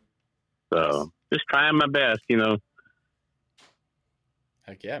 So just trying my best, you know.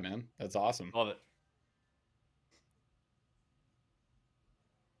 Heck yeah, man. That's awesome. Love it.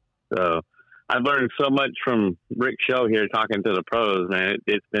 So I've learned so much from Rick's show here, talking to the pros, man.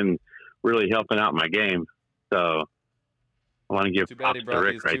 It's been really helping out my game. So I want to give props to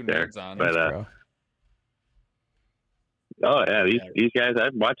Rick right there. But oh yeah, these guys,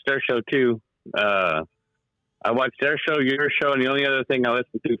 I've watched their show too. I watched their show, your show, and the only other thing I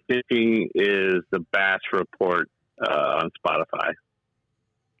listen to fishing is the Bass Report on Spotify.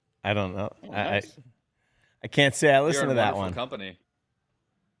 I don't know. Oh, nice. I can't say I listen to that one. Company.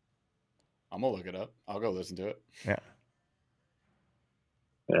 I'm gonna look it up. I'll go listen to it. Yeah.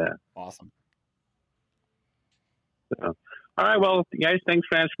 Yeah. Awesome. So, all right. Well, guys, thanks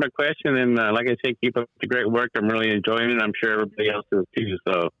for answering my question. And like I say, keep up the great work. I'm really enjoying it. I'm sure everybody else is too.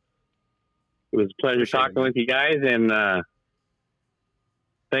 So it was a pleasure talking with you guys. And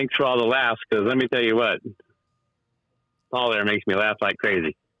thanks for all the laughs, because let me tell you what, Paul there makes me laugh like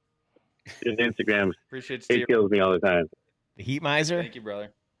crazy. His Instagram, he kills me all the time. The Heat Miser? Thank you,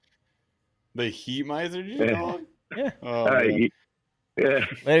 brother. The Heat Miser, did you call him? Yeah. Oh, right. Yeah.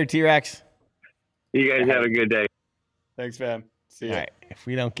 Later, T-Rex. You guys have a good day. Thanks, man. See ya. All right. If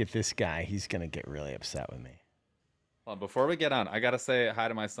we don't get this guy, he's going to get really upset with me. Well, before we get on, I got to say hi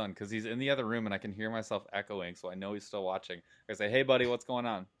to my son because he's in the other room and I can hear myself echoing, so I know he's still watching. I say, hey, buddy, what's going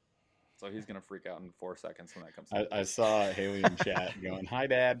on? So he's going to freak out in 4 seconds when that comes out. I saw Haley in chat going, hi,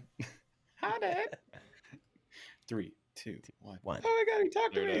 Dad. Hi, Dad. 3, 2, 1. Oh, my God, he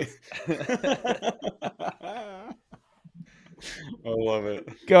talked to me. I love it.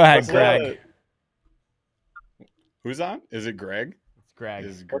 Go ahead, Greg. Who's on? Is it Greg? It's Greg.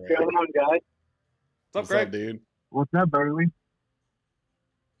 It's Greg. What's going on, guys? What's up, Greg? Up, dude? What's up, Burly?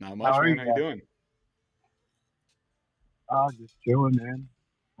 Not much, man. How you doing? Just chilling, man.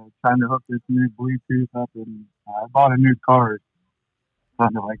 I'm trying to hook this new Bluetooth up, and I bought a new car.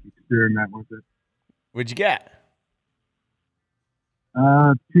 Trying to experiment with it. What'd you get?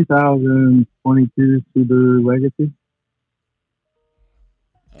 2022 Subaru Legacy.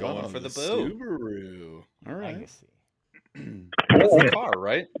 Going for the boo. Subaru. All right. Legacy. That's the car,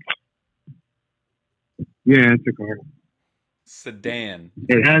 right? Yeah, it's a car. Sedan.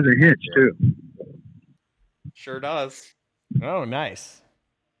 It has a hitch, too. Sure does. Oh, nice.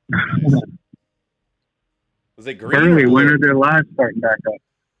 Was it green? Burly, when are their lives starting back up?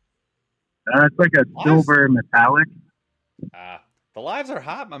 It's like a silver metallic. The lives are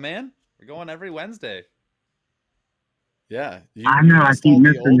hot, my man. We're going every Wednesday. Yeah. I know. I keep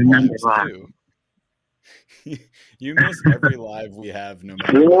missing the number live. You miss every live we have, no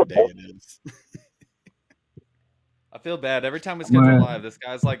matter what day it is. I feel bad. Every time we schedule live, this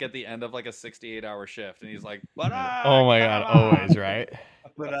guy's like at the end of like a 68-hour shift, and he's like, but oh my God, always, right?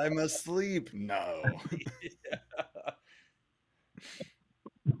 But I'm asleep. No.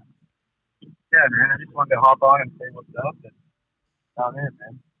 Yeah, man. I just wanted to hop on and say what's up. And down there,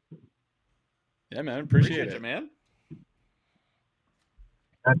 man. Yeah, man. Appreciate it, man.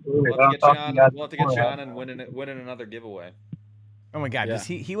 Absolutely. We'll have to get you on and winning another giveaway. Oh my God,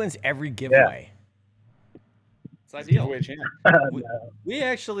 he wins every giveaway. Yeah. It's ideal. We've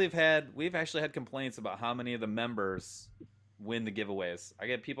actually had complaints about how many of the members win the giveaways. I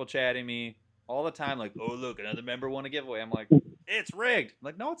get people chatting me all the time, like, "Oh, look, another member won a giveaway." I'm like, "It's rigged." I'm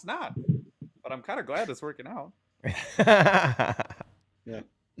like, no, it's not. But I'm kind of glad it's working out. Yeah.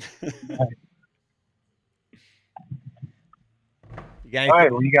 All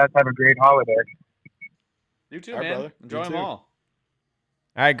right. Well, you guys have a great holiday. You too, man. Brother. Enjoy them all.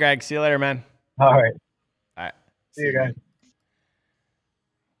 All right, Greg. See you later, man. All right. All right. See you guys.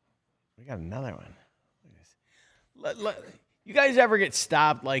 We got another one. You guys ever get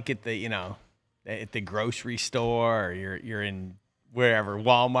stopped like at the at the grocery store, or you're in wherever,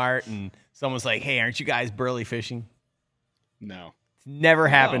 Walmart, and someone's like, "Hey, aren't you guys Burly Fishing?" No. It's never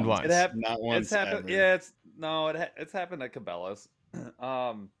happened once. Not once. It's happened. Ever. Yeah, it's happened at Cabela's.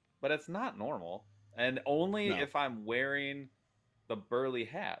 But it's not normal. And only if I'm wearing the Burly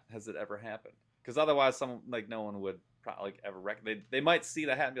hat has it ever happened. Because otherwise, no one would probably ever recognize. They might see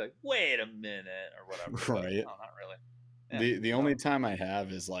the hat and be like, "Wait a minute," or whatever. Right. But, no, not really. Yeah, the only time I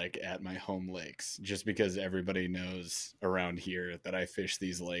have is like at my home lakes, just because everybody knows around here that I fish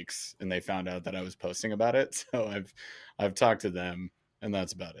these lakes, and they found out that I was posting about it. So I've talked to them, and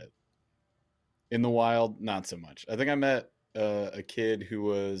that's about it. In the wild, not so much. I think I met a kid who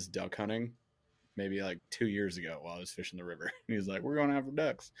was duck hunting maybe like 2 years ago while I was fishing the river. He was like, "We're going after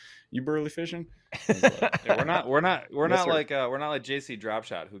ducks. You burly fishing?" I was like, Yeah, we're not Yes, sir. like JC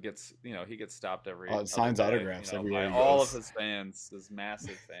Dropshot, who gets he gets stopped every signs other day, autographs by everywhere he all goes. of his fans, his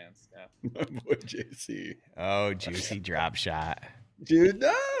massive fans. Yeah. My boy JC. Oh, juicy drop shot. Dude,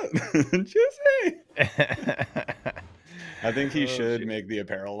 no! Juicy! I think he should make the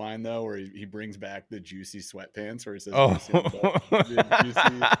apparel line though, where he brings back the juicy sweatpants, where it says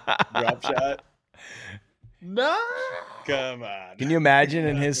juicy drop shot. No, Come on. Can you imagine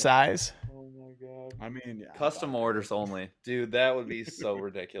in his size? Oh my god. I mean, yeah, custom orders only, dude. That would be so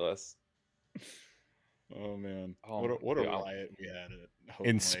ridiculous. Oh man, Oh, what a dude, riot we had at Houghton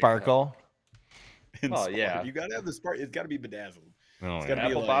In Lake. sparkle? In Oh, sparkle. yeah. You gotta have the spark. It's gotta be bedazzled. Oh, It's yeah.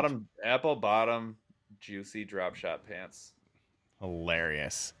 gotta be Apple bottom, juicy drop shot pants.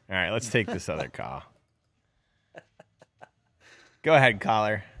 Hilarious. All right, let's take this other call. Go ahead,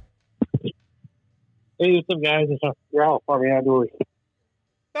 caller. Hey, what's up, guys? It's Ralph, Farming Outdoors.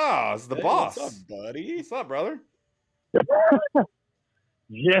 Oh, it's the Hey, boss. What's up, buddy? What's up, brother?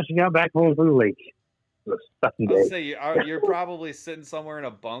 Just got back home from the lake. It was a sucky I'll day. say you're probably sitting somewhere in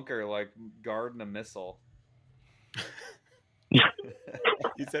a bunker, like guarding a missile.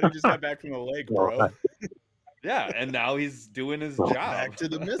 He said he just got back from the lake, bro. Yeah, and now he's doing his Oh, job. Back to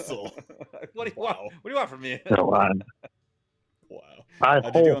the missile. What do you want? What do you want from me? No, Wow. I How'd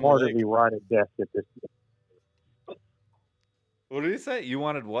you do on the wholeheartedly lake? ride a desk at this. What did he say? You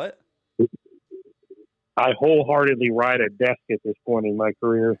wanted what? I wholeheartedly ride a desk at this point in my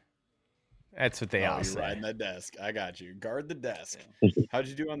career. That's what they all You're say. riding that desk. I got you. Guard the desk. Yeah. How'd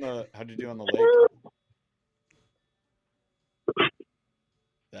you do on the lake?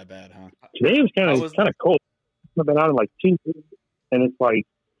 That bad, huh? Today was kind of cold. I've been out in like 2 weeks, and it's like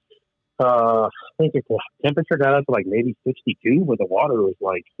I think the temperature got up to like maybe 62, but the water was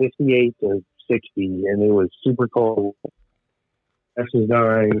like 58 to 60, and it was super cold. This was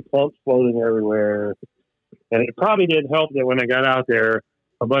dying, plants floating everywhere, and it probably didn't help that when I got out there,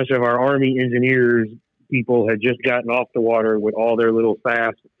 a bunch of our Army engineers people had just gotten off the water with all their little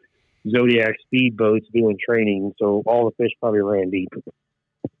fast Zodiac speedboats doing training, so all the fish probably ran deep.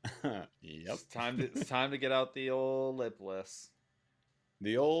 Yep. It's time to get out the old lipless.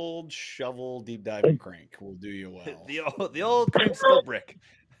 The old shovel deep diving crank will do you well. The old creamsicle brick.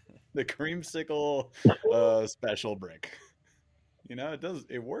 The creamsicle special brick. You know,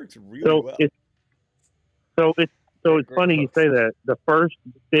 it works really well. It's funny you say that. The first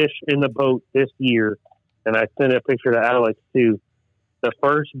fish in the boat this year, and I sent a picture to Alex too. The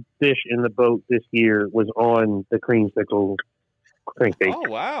first fish in the boat this year was on the creamsicle crankbait. Oh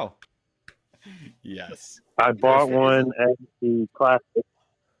wow! Yes. I bought one at the Classic.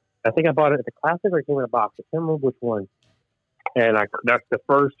 I think I bought it at the Classic or it came in a box. I can't remember which one. And that's the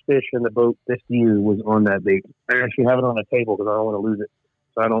first fish in the boat this year was on that bait. I actually have it on the table because I don't want to lose it,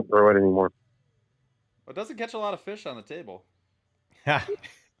 so I don't throw it anymore. It doesn't catch a lot of fish on the table. Yeah.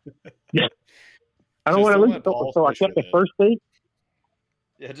 I don't want to lose it, so I kept the first bait.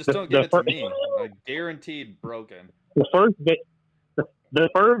 Yeah, just don't give it to me. Like, guaranteed broken. The first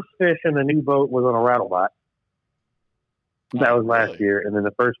fish in the new boat was on a rattlebot. That was last year, and then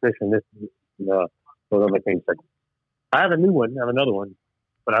the first fish in this was on the creamsicle. I have a new one. I have another one,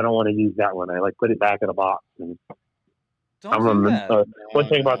 but I don't want to use that one. I put it back in a box. And Don't do that. One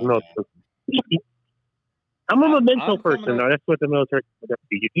thing about the military. I'm a memento person, though. That's what the military does.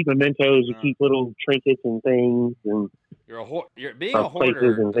 You keep mementos, you keep little trinkets and things, and you're being a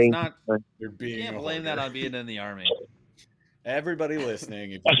hoarder. And does things. not, You're being you can't a blame that hoarder. on being in the army. Everybody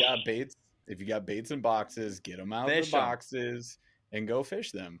listening, if you got baits in boxes, get them out of Fish the 'em. boxes and go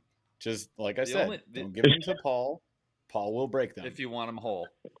fish them. Just like I The said, only- don't give them to Paul. Paul will break them. If you want them whole.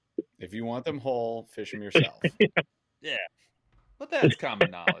 If you want them whole, fish them yourself. Yeah. But that's common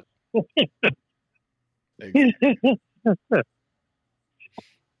knowledge. I'm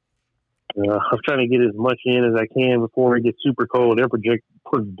trying to get as much in as I can before it gets super cold. They're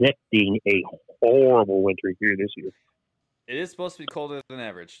predicting a horrible winter here this year. It is supposed to be colder than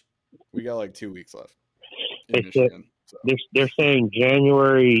average. We got like 2 weeks left in It's Michigan. So. They're saying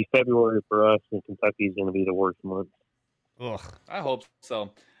January, February for us in Kentucky is going to be the worst month. Ugh. I hope so.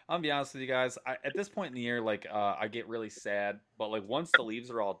 I'm gonna be honest with you guys. At this point in the year, I get really sad. But once the leaves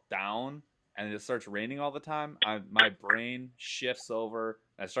are all down and it starts raining all the time, my brain shifts over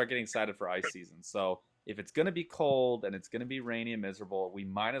and I start getting excited for ice season. So if it's gonna be cold and it's gonna be rainy and miserable, we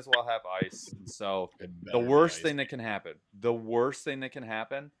might as well have ice. And so the worst thing that can happen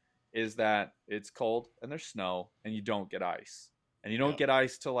is that it's cold and there's snow and you don't get ice. And you don't get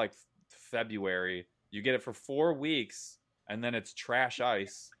ice till February. You get it for 4 weeks and then it's trash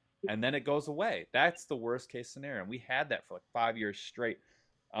ice. and then it goes away. That's the worst case scenario. And we had that for like 5 years straight.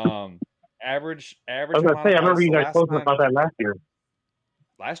 Average I was gonna amount say, of I remember ice you the guys last posting time. about that last year.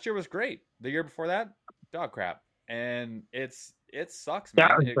 Last year was great. The year before that, dog crap. And it sucks,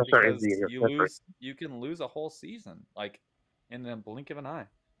 Yeah, man. that's right, Because yeah, you that's right. you can lose a whole season, like in the blink of an eye.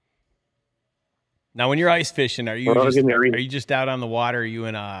 Now, when you're ice fishing, are you Well, just give me a reason. are you just out on the water? Or are you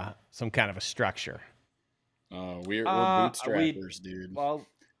in some kind of a structure? We're bootstrappers, dude. Well,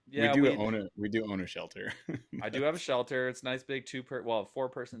 yeah, we do own a shelter. I do have a shelter. It's a nice big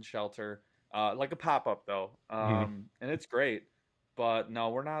 4-person shelter, like a pop-up though, and it's great. But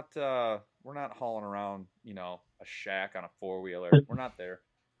no, we're not hauling around, a shack on a 4-wheeler. We're not there.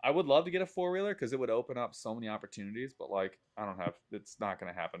 I would love to get a 4-wheeler because it would open up so many opportunities, but like it's not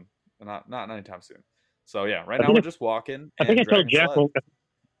going to happen. Not anytime soon. So yeah, right now we're just walking. I think I told Jeff when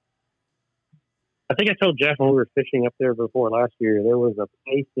we were fishing up there before last year, there was a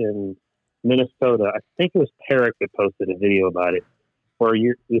place in Minnesota. I think it was Tarek that posted a video about it, where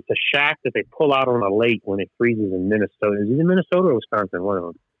it's a shack that they pull out on a lake when it freezes in Minnesota. Is it in Minnesota or Wisconsin? One of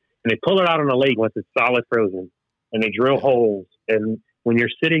them. And they pull it out on a lake once it's solid frozen, and they drill holes. And when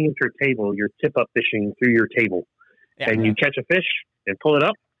you're sitting at your table, you're tip-up fishing through your table, and you catch a fish and pull it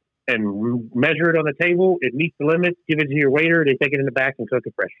up and measure it on the table. It meets the limits. Give it to your waiter. They take it in the back and cook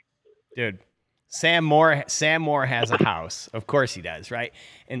it fresh. Dude, Sam Moore has a house. Of course he does, right?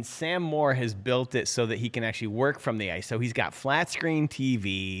 And Sam Moore has built it so that he can actually work from the ice. So he's got flat screen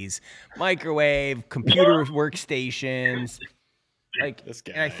TVs, microwave, computer workstations. Like, This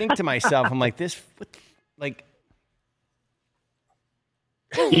guy. and I think to myself, I'm like, Elon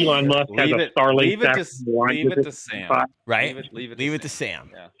Musk has a Starlink. Leave it to Sam. Right? Leave it to Sam.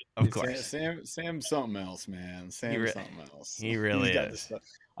 Yeah. Of course. Sam's something else, man. Sam's something else. He really He's got is. this stuff.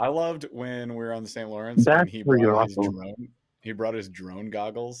 I loved when we were on the St. Lawrence That's and he where you're brought his awesome. drone. He brought his drone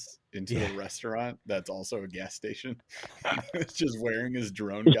goggles into the restaurant. That's also a gas station. It's just wearing his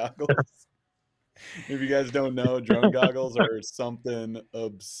drone goggles. If you guys don't know, drone goggles are something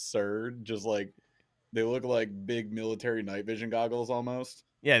absurd. Just like they look like big military night vision goggles almost.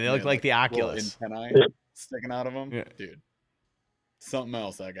 Yeah, they look like the Oculus. Antennae sticking out of them. Yeah. Dude, something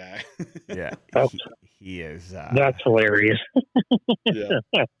else, that guy. Yeah, he is. That's hilarious. Yeah.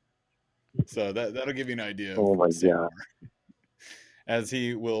 So that'll give you an idea. Oh my Sam God. Moore. As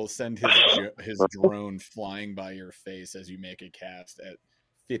he will send his drone flying by your face as you make a cast at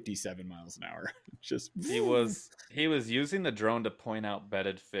 57 miles an hour. Just He was using the drone to point out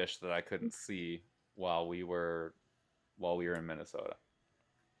bedded fish that I couldn't see while we were in Minnesota.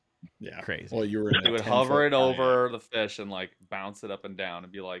 Yeah, crazy. Well, you were. He would hover it over the fish and like bounce it up and down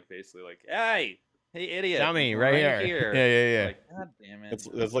and be like, basically like, hey, idiot, Dummy, right here. Yeah. Like, God damn it.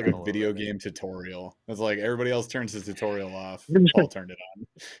 That's like a video game tutorial. It's like everybody else turns the tutorial off. Paul turned it on.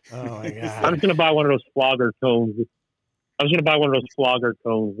 Oh my God. I'm just gonna buy one of those flogger cones. I was gonna buy one of those flogger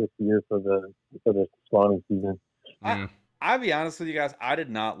cones this year for the spawning season. I'll be honest with you guys. I did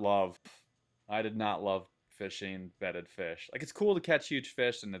not love fishing bedded fish. Like, it's cool to catch huge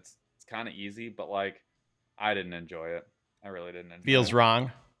fish and it's kind of easy, but like, I didn't enjoy it. I really didn't enjoy Feels it.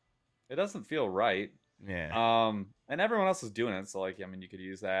 wrong. It doesn't feel right. Yeah. And everyone else is doing it, so like, I mean, you could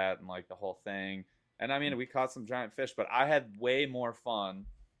use that and like the whole thing. And I mean, we caught some giant fish, but I had way more fun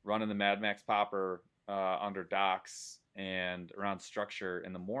running the Mad Max popper under docks and around structure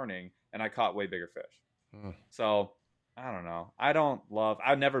in the morning, and I caught way bigger fish. So I don't know. I've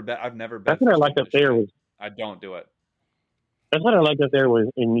never bet. That's what I liked up there was. I don't do it. That's what I liked up there was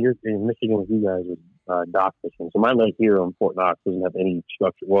in Michigan with you guys was dock fishing. So my lake here on Fort Knox doesn't have any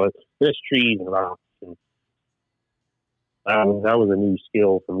structure. Well, there's trees and rocks. And, that was a new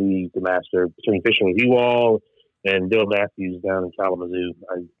skill for me to master between fishing with you all and Bill Matthews down in Kalamazoo.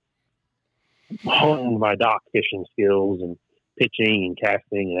 I honed my dock fishing skills and pitching and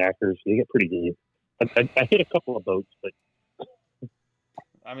casting and accuracy. They get pretty good. I hit a couple of boats, but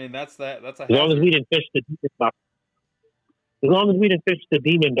I mean, that's a as long as we didn't fish the demon dock. As long as we didn't fish the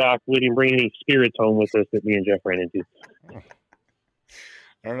demon dock, we didn't bring any spirits home with us that me and Jeff ran into.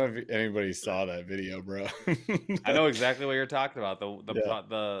 I don't know if anybody saw that video, bro. I know exactly what you're talking about.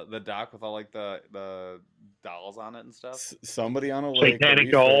 The dock with all like the dolls on it and stuff. Somebody on a lake.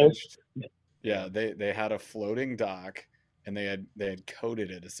 Satanic dolls. Yeah, they had a floating dock and they had coated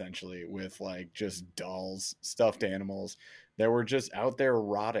it essentially with like just dolls, stuffed animals that were just out there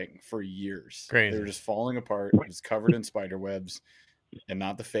rotting for years. Crazy. They were just falling apart. It was covered in spider webs, and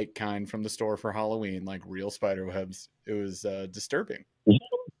not the fake kind from the store for Halloween, like real spider webs. It was disturbing,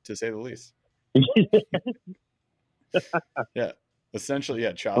 to say the least. Yeah. Essentially,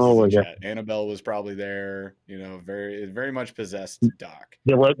 yeah, Chaucer's Oh my in God. chat. Annabelle was probably there. You know, very much possessed Doc.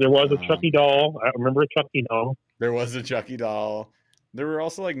 There was a Chucky doll. I remember a Chucky doll. There was a Chucky doll. There were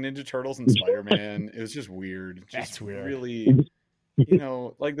also like Ninja Turtles and Spider-Man. It was just weird. That's weird. Really, you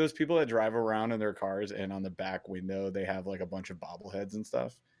know, like those people that drive around in their cars and on the back window they have like a bunch of bobbleheads and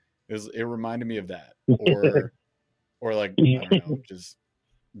stuff. It reminded me of that. Or like, I don't know, just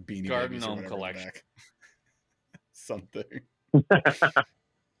Beanie Garden Babies or Gnome whatever collection. back. Something.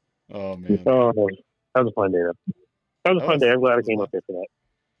 Oh man. Oh, that was a fun day. That was a fun day. I'm glad I came fun. up here for that.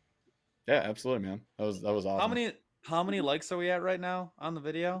 Yeah, absolutely, man. That was awesome. How many likes are we at right now on the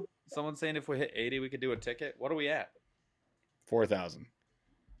video? Someone's saying if we hit 80, we could do a ticket. What are we at? 4,000.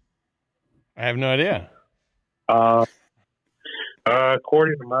 I have no idea.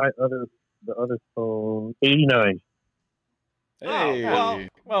 According to the other phone, 89. Hey.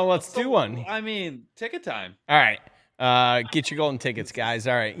 Well, let's do one. I mean, ticket time. All right. Get your golden tickets, guys.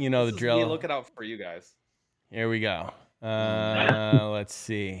 All right. You know the drill. Me looking out for you guys. Here we go. Let's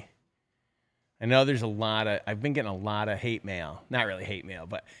see. I know there's I've been getting a lot of hate mail. Not really hate mail,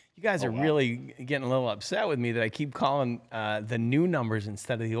 but you guys are really getting a little upset with me that I keep calling the new numbers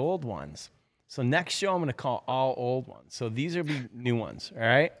instead of the old ones. So next show, I'm going to call all old ones. So these will be new ones. All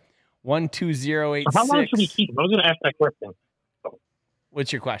right. 12086. How long should we keep them? I was going to ask that question.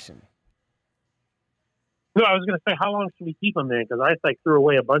 What's your question? No, I was going to say, how long should we keep them then? Because I threw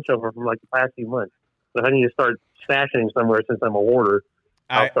away a bunch of them from like the past few months. So I need to start stashing them somewhere since I'm a hoarder.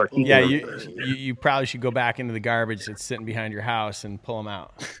 I'll start keeping them. You probably should go back into the garbage that's sitting behind your house and pull them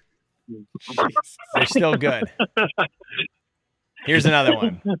out. They're still good. Here's another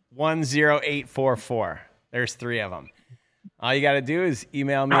one. 10844. There's 3 of them. All you got to do is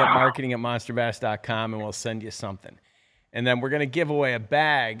email me at marketing@monsterbass.com and we'll send you something. And then we're going to give away a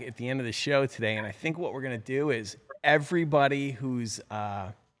bag at the end of the show today. And I think what we're going to do is everybody who's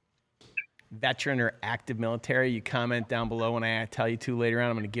veteran or active military, you comment down below when I tell you to later on.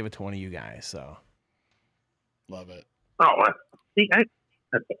 I'm going to give it to one of you guys. So love it. Oh, see,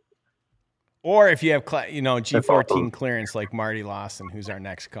 or if you have, G14 clearance like Marty Lawson, who's our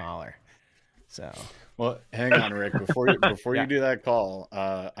next caller. So, well, hang on, Rick. Before you do that call,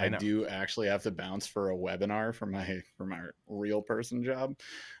 I do actually have to bounce for a webinar for my real person job.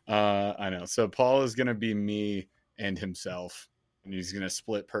 I know. So Paul is going to be me and himself, and he's going to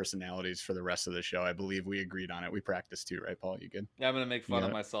split personalities for the rest of the show. I believe we agreed on it. We practiced too, right, Paul? You good? Yeah, I'm going to make fun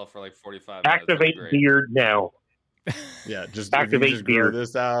of myself for like 45 Activate minutes. beard now. Yeah, just activate beard.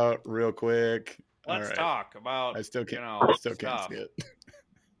 This out real quick. Let's talk about. I still can't. I still can't see it.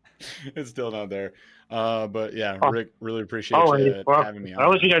 It's still not there. But yeah, Rick, really appreciate you having me on.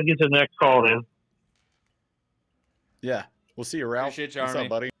 I'll let you guys get to the next call then. Yeah, we'll see you, Ralph. Appreciate you, What's Army. up,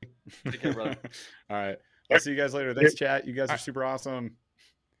 buddy? Take care, brother. All right, I'll see you guys later. Thanks, chat. You guys are super awesome.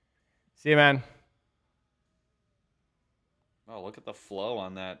 See you, man. Oh, look at the flow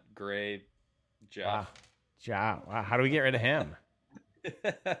on that gray Jeff. Wow. How do we get rid of him?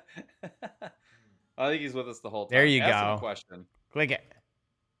 I think he's with us the whole time. There you Ask him go. a question. Click it.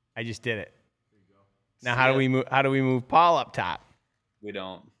 I just did it. Now, how do we move Paul up top? We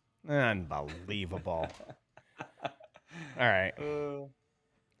don't. Unbelievable. All right.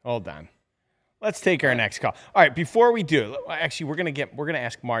 Hold on. Let's take our next call. All right. Before we do, actually, we're gonna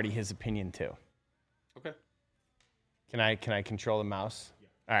ask Marty his opinion too. Okay. Can I control the mouse?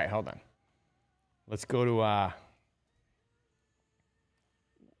 All right. Hold on. Let's go to.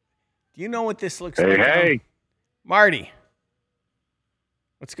 Do you know what this looks like? Hey, Marty.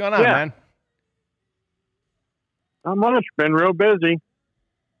 What's going on, man? Not much. Been real busy.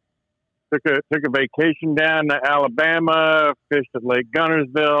 Took a vacation down to Alabama. Fished at Lake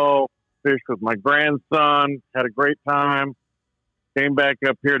Gunnersville. Fished with my grandson. Had a great time. Came back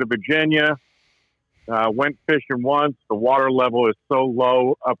up here to Virginia. Went fishing once. The water level is so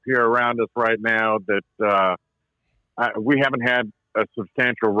low up here around us right now that we haven't had a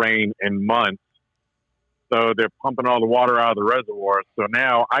substantial rain in months. So they're pumping all the water out of the reservoir. So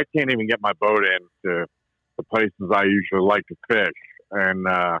now I can't even get my boat into the places I usually like to fish. And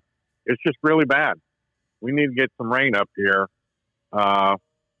it's just really bad. We need to get some rain up here.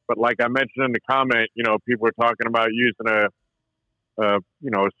 But like I mentioned in the comment, people are talking about using a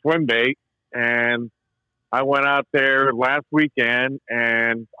swim bait. And I went out there last weekend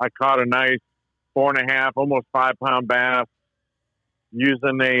and I caught a nice 4.5, almost 5 pound bass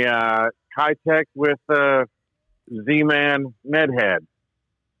using a Kitech with a Z-Man Ned head.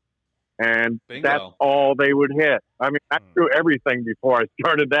 And Bingo. That's all they would hit. I mean, I threw everything before I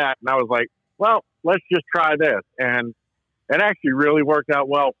started that. And I was like, well, let's just try this. And it actually really worked out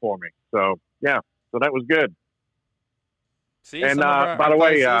well for me. So, yeah, so that was good. See, And by the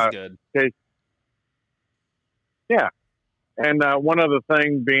way, good. Yeah. And one other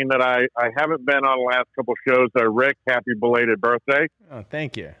thing being that I haven't been on the last couple shows, Rick, happy belated birthday. Oh,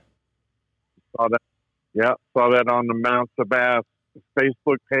 thank you. Saw that. Yeah, saw that on the MONSTERBASS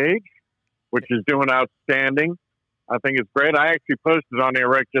Facebook page, which is doing outstanding. I think it's great. I actually posted on there,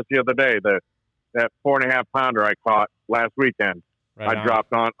 Rick, just the other day, that 4.5 pounder I caught last weekend. I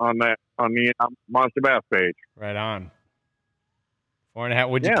dropped on the MONSTERBASS page. Right on. 4.5.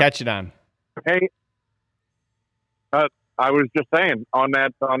 What'd you catch it on? Hey, I was just saying on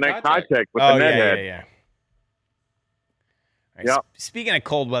that Kitech with the net head. Yeah. Right, speaking of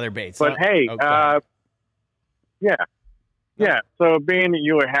cold weather baits, but hey, yeah. So being that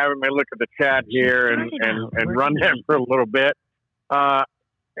you were having me look at the chat here and run that for a little bit, I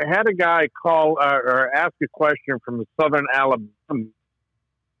had a guy call or ask a question from Southern Alabama.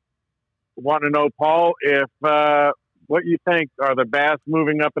 Want to know, Paul, if what you think are the bass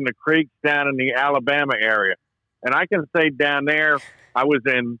moving up in the creeks down in the Alabama area? And I can say down there, I was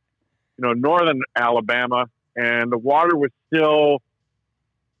in, northern Alabama, and the water was still.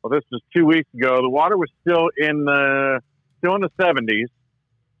 Well, this was 2 weeks ago. The water was still in the 70s,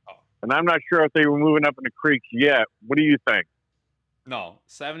 and I'm not sure if they were moving up in the creeks yet. What do you think? No,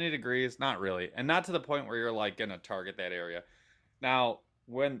 70 degrees, not really, and not to the point where you're like gonna target that area. Now,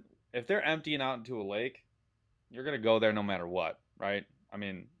 if they're emptying out into a lake, you're gonna go there no matter what, right? I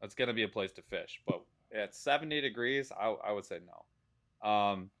mean, it's gonna be a place to fish, but at 70 degrees, I would say no.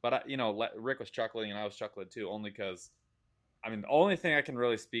 But Rick was chuckling and I was chuckling too, only because, I mean, the only thing I can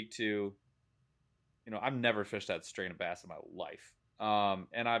really speak to, I've never fished that strain of bass in my life,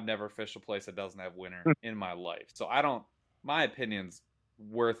 and I've never fished a place that doesn't have winter in my life. So my opinion's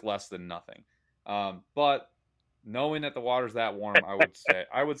worth less than nothing. But knowing that the water's that warm,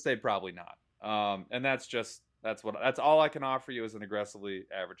 I would say probably not. And that's all I can offer you as an aggressively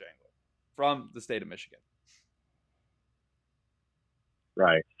average angler from the state of Michigan.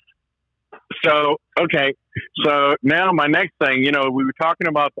 Right. So, okay. So now my next thing, we were talking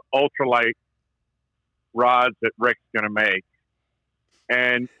about the ultralight rods that Rick's going to make.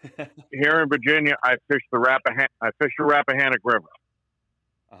 And here in Virginia, I fish the Rappahannock River.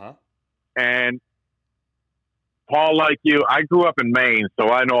 Uh-huh. And Paul, like you, I grew up in Maine, so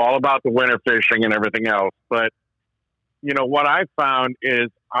I know all about the winter fishing and everything else. But, what I found is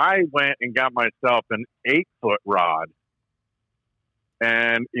I went and got myself an 8-foot rod.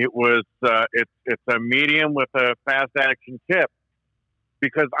 And it was it's a medium with a fast action tip,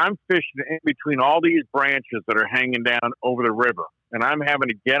 because I'm fishing in between all these branches that are hanging down over the river, and I'm having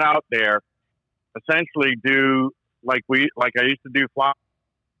to get out there, essentially do like I used to do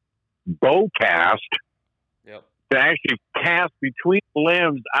bow cast, yep, to actually cast between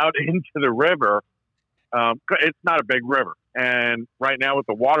limbs out into the river. It's not a big river, and right now with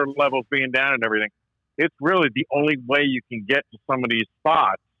the water levels being down and everything, it's really the only way you can get to some of these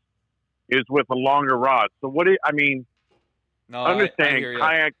spots is with a longer rod. So No, I understand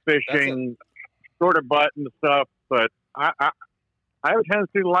kayak fishing, shorter butt and stuff, but I have a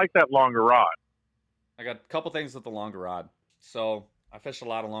tendency to like that longer rod. I got a couple things with the longer rod. So I fished a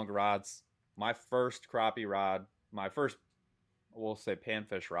lot of longer rods. My first crappie rod, we'll say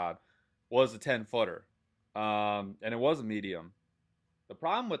panfish rod, was a 10-footer. And it was a medium. The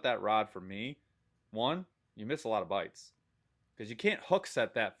problem with that rod for me, one, you miss a lot of bites, because you can't hook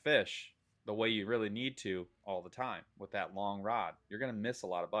set that fish the way you really need to all the time with that long rod. You're going to miss a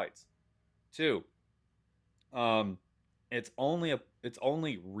lot of bites. Two, it's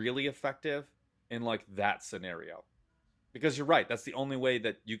only really effective in like that scenario, because you're right, that's the only way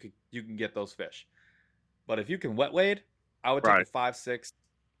that you can get those fish. But if you can wet wade, I would take the 5.6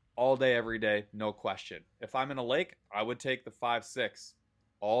 all day every day, no question. If I'm in a lake, I would take the 5.6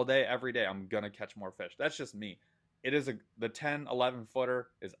 all day every day. I'm gonna catch more fish. That's just me. The 10-11 footer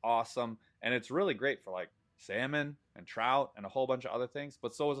is awesome, and it's really great for like salmon and trout and a whole bunch of other things,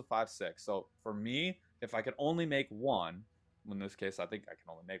 but so is a 5.6. So for me, if I could only make one, in this case I think I can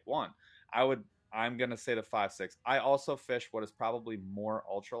only make one, I'm gonna say the 5.6. I also fish what is probably more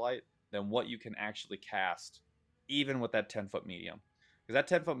ultralight than what you can actually cast, even with that 10-foot medium. Because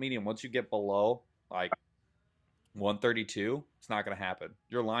that 10-foot medium, once you get below like 132, it's not going to happen.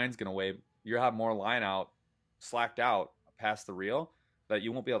 Your line's going to wave. You have more line out, slacked out past the reel, that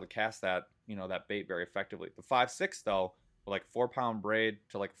you won't be able to cast that, that bait very effectively. The 5.6 though, with like 4-pound braid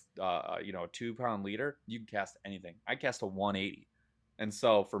to like, a 2-pound leader, you can cast anything. I cast a 180. And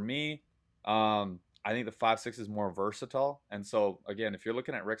so for me, I think the 5.6 is more versatile. And so again, if you're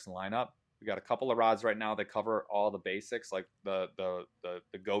looking at Rick's lineup, we got a couple of rods right now that cover all the basics, like the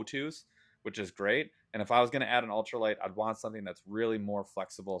go-tos. which is great. And if I was going to add an ultralight, I'd want something that's really more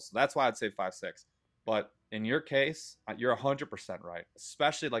flexible. So that's why I'd say 5.6. But in your case, you're 100% right,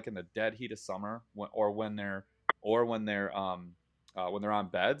 especially like in the dead heat of summer when they're on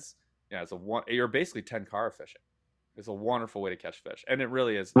beds. Yeah, you're basically 10 car fishing. It's a wonderful way to catch fish, and it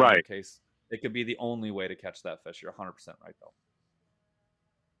really is. In your case, it could be the only way to catch that fish. You're 100% right, though.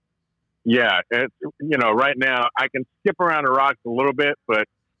 Yeah, right now I can skip around the rocks a little bit, but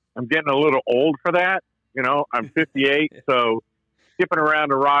I'm getting a little old for that. I'm 58, so skipping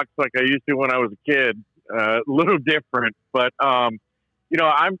around the rocks like I used to when I was a kid, a little different. But I'm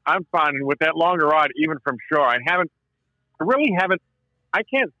finding with that longer rod, even from shore, I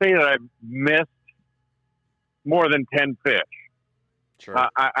can't say that I've missed more than 10 fish. Sure.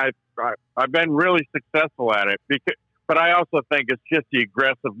 I've been really successful at it, but I also think it's just the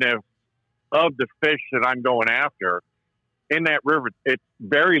aggressiveness of the fish that I'm going after in that river. It's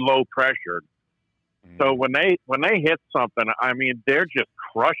very low pressured. So when they hit something, I mean, they're just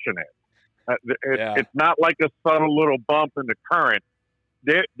crushing it. It's not like a subtle little bump in the current.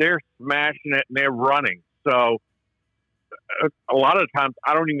 They're smashing it and they're running. So a lot of times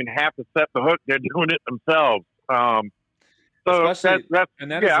I don't even have to set the hook. They're doing it themselves. So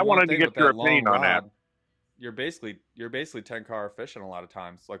I wanted to get your opinion on that. You're basically 10 car fishing a lot of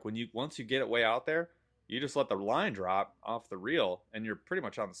times. Like once you get it way out there, you just let the line drop off the reel and you're pretty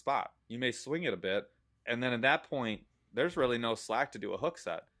much on the spot. You may swing it a bit, and then at that point, there's really no slack to do a hook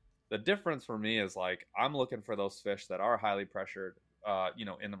set. The difference for me is like I'm looking for those fish that are highly pressured,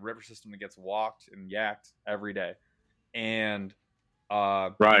 in the river system that gets walked and yacked every day. And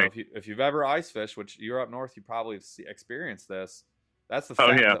if you've ever ice fished, which you're up north, you probably have experienced this. That's the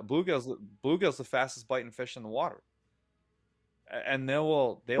fact that bluegill's the fastest biting fish in the water, and they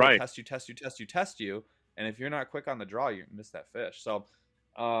will test you, and if you're not quick on the draw, you miss that fish. So,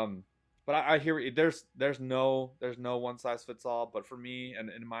 but I hear there's no one size fits all. But for me, and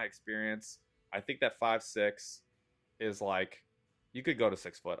in my experience, I think that 5.6 is like you could go to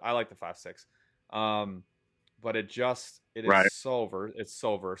 6 foot. I like the 5.6. But it's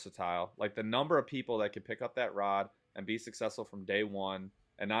so versatile. Like the number of people that could pick up that rod and be successful from day one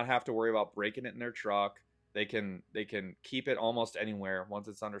and not have to worry about breaking it in their truck. They can keep it almost anywhere once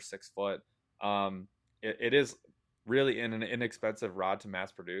it's under 6 foot. It is really an inexpensive rod to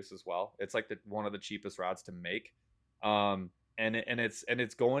mass produce as well. It's like one of the cheapest rods to make. And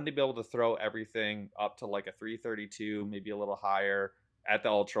it's going to be able to throw everything up to like a 332, maybe a little higher at the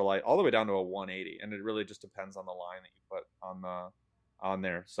ultralight, all the way down to a 180. And it really just depends on the line that you put on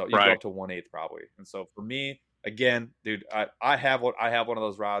there. So you go up to 1/8 probably. And so for me, again, dude, I have one of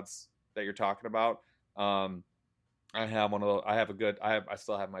those rods that you're talking about. I have one of those. I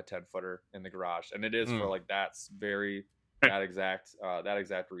still have my 10-footer in the garage, and it is for like that exact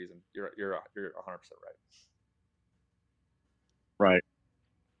reason. You're 100% right. Right.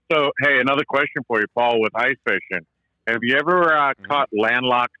 So, hey, another question for you, Paul, with ice fishing. Have you ever caught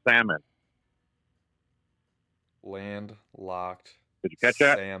landlocked salmon? Landlocked. Did you catch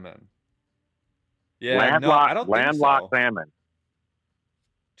that? Salmon. Yeah, I don't think so. Salmon.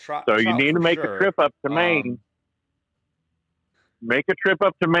 So you need to make a trip up to Maine. Make a trip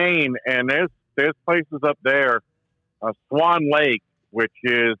up to Maine, and there's places up there, Swan Lake, which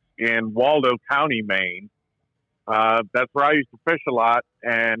is in Waldo County, Maine. That's where I used to fish a lot,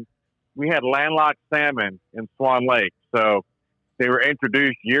 and we had landlocked salmon in Swan Lake. So they were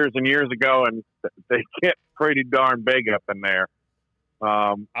introduced years and years ago, and they get pretty darn big up in there.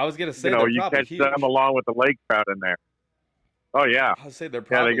 I was gonna say, you catch huge. them along with the lake trout in there. Oh yeah, I would say they're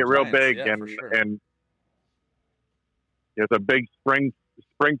probably they get real big, and it's a big spring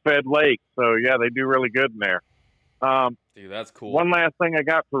fed lake. So yeah, they do really good in there. Dude, that's cool. One last thing I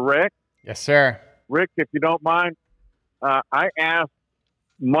got for Rick. Yes, sir. Rick, if you don't mind, I asked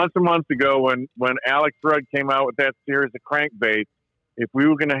months and months ago when Alex Rudd came out with that series of crankbaits if we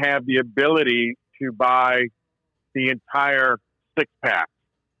were going to have the ability to buy the entire 6-pack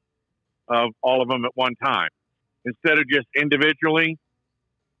of all of them at one time instead of just individually.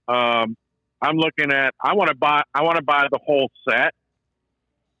 I'm looking at I want to buy the whole set.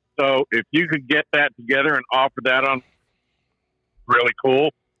 So if you could get that together and offer that on, really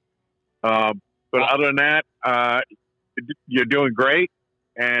cool. But other than that, you're doing great.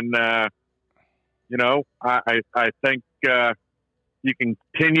 And, I think you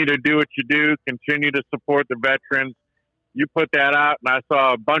continue to do what you do, continue to support the veterans. You put that out, and I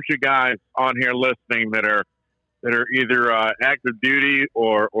saw a bunch of guys on here listening that are either active duty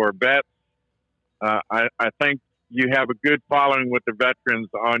or vets. I think you have a good following with the veterans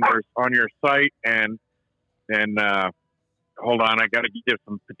on your site, and hold on, I got to give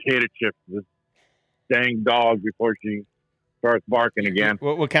some potato chips to this dang dog before she starts barking again.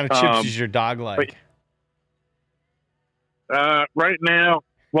 What kind of chips does your dog like? Right now,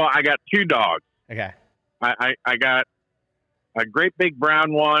 well, I got 2 dogs. Okay. I got a great big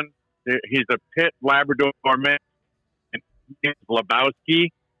brown one. He's a pit Labrador mix, and he's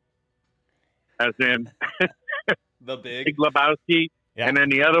Lebowski, as in the big Lebowski. Yeah. And then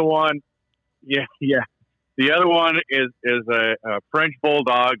the other one, the other one is a French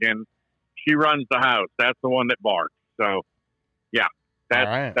bulldog, and she runs the house. That's the one that barks. So, yeah,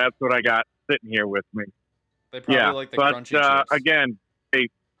 that's what I got sitting here with me. They probably like the crunchy chips. Again, they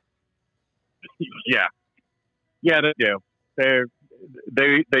do. They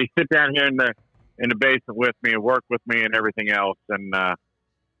sit down here in the basement with me and work with me and everything else, and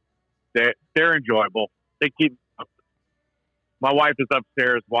they're enjoyable. They keep. My wife is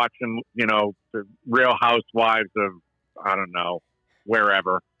upstairs watching, the Real Housewives of, I don't know,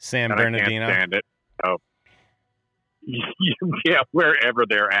 wherever. San Bernardino. I can't stand it. So, yeah, wherever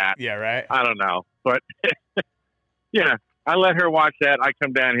they're at. Yeah, right. I don't know, but yeah, I let her watch that. I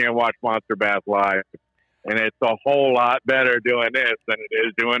come down here and watch Monster Bass live, and it's a whole lot better doing this than it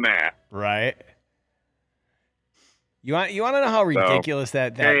is doing that. Right. You want to know how ridiculous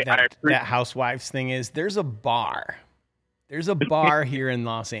that Housewives thing is? There's a bar. There's a bar here in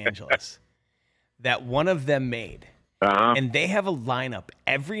Los Angeles that one of them made. Uh-huh. And they have a lineup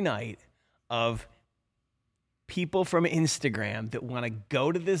every night of people from Instagram that want to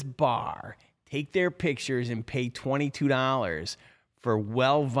go to this bar, take their pictures, and pay $22 for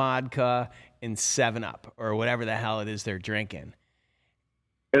Well vodka and 7-Up or whatever the hell it is they're drinking.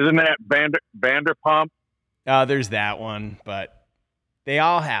 Isn't that Vanderpump? There's that one, but they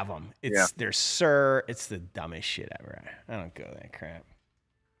all have them. It's their Sir. It's the dumbest shit ever. I don't go that crap.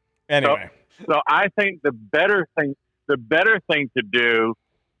 Anyway, so I think the better thing to do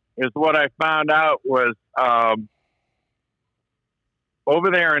is what I found out was over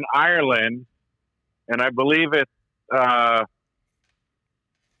there in Ireland, and I believe it's I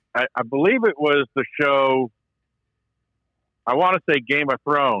believe it was the show. I want to say Game of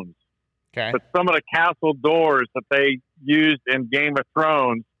Thrones. Okay. But some of the castle doors that they used in Game of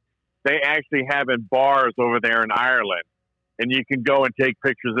Thrones, they actually have in bars over there in Ireland. And you can go and take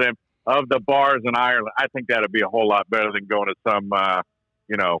pictures of the bars in Ireland. I think that would be a whole lot better than going to some,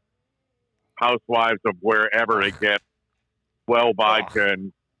 housewives of wherever they get Well vodka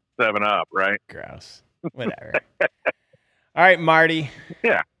and 7-Up, right? Gross. Whatever. All right, Marty.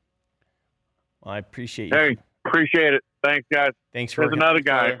 Yeah. Well, I appreciate you. Hey, appreciate it. Thanks, guys. Thanks for There's another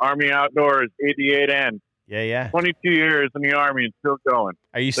guy, Army Outdoors, 88N. Yeah. 22 years in the Army and still going.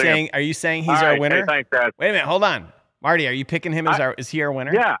 Are you saying he's our winner? Hey, thanks, guys. Wait a minute, hold on. Marty, are you picking him is he our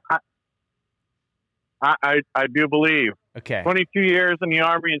winner? Yeah. I do believe. Okay. 22 years in the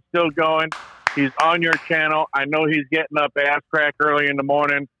Army and still going. He's on your channel. I know he's getting up ass crack early in the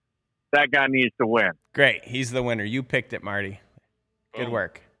morning. That guy needs to win. Great. He's the winner. You picked it, Marty. Good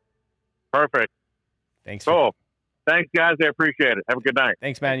work. Perfect. Thanks. Cool. Thanks, guys. I appreciate it. Have a good night.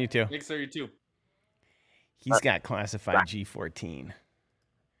 Thanks, man. You too. Thanks, sir. You too. He's got classified G14.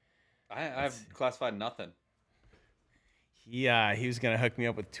 I have classified nothing. He was gonna hook me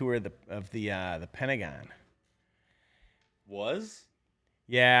up with a tour of the Pentagon.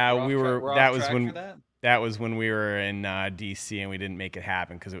 Yeah, we were. That was when we were in DC and we didn't make it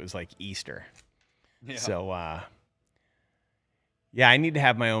happen because it was like Easter. Yeah. So I need to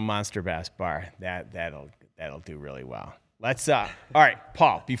have my own Monster Bass bar. That'll do really well. Let's all right,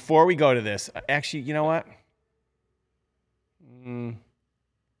 Paul. Before we go to this, actually, you know what? Can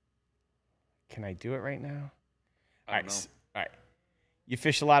I do it right now? All right. You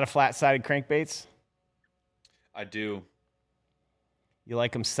fish a lot of flat-sided crankbaits? I do. You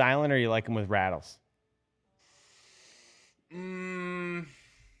like them silent or you like them with rattles? I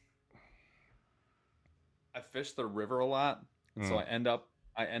fish the river a lot, so I end up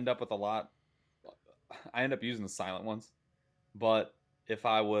with a lot. I end up using the silent ones, but if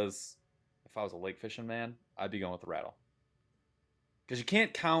I was a lake fishing man, I'd be going with the rattle. Because you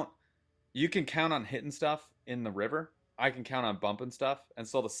can't count. You can count on hitting stuff in the river. I can count on bumping stuff, and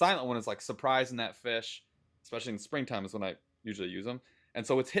so the silent one is like surprising that fish, especially in springtime is when I usually use them. And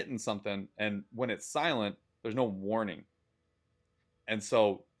so it's hitting something, and when it's silent, there's no warning. And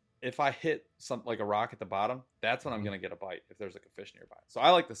so if I hit something like a rock at the bottom, that's when I'm going to get a bite if there's like a fish nearby. So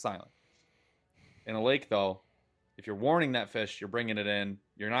I like the silent. In a lake, though, if you're warning that fish, you're bringing it in,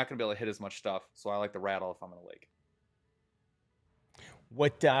 you're not going to be able to hit as much stuff. So I like the rattle if I'm in a lake.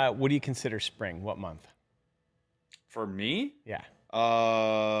 What do you consider spring? What month? For me? Yeah.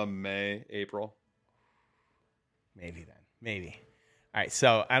 May, April. Maybe then. Maybe. All right.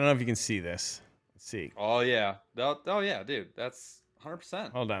 So I don't know if you can see this. Let's see. Oh yeah. Oh yeah, dude. That's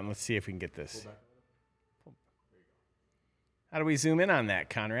 100%. Hold on. Let's see if we can get this. How do we zoom in on that,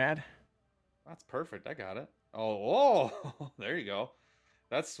 Conrad? That's perfect. I got it. Oh, there you go.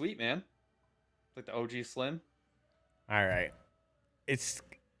 That's sweet, man. Like the OG Slim. All right. There's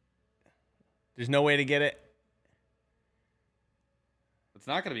no way to get it. It's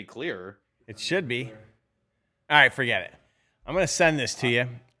not going to be clear. It should be. All right, forget it. I'm going to send this to you.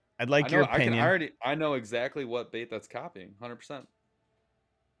 I'd like your opinion. I know exactly what bait that's copying. 100%.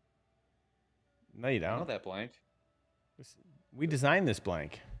 No, you don't. I know that blank. We designed this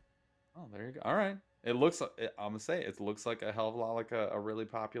blank. Oh, there you go. All right. It looks. I'm gonna say it looks like a hell of a lot like a really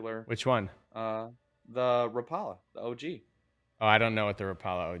popular. Which one? The Rapala, the OG. Oh, I don't know what the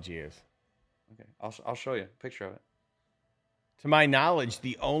Rapala OG is. Okay, I'll show you a picture of it. To my knowledge,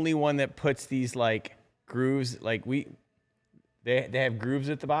 the only one that puts these like grooves, like they have grooves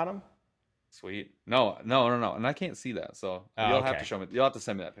at the bottom. Sweet. No, and I can't see that, so you'll have to show me. You'll have to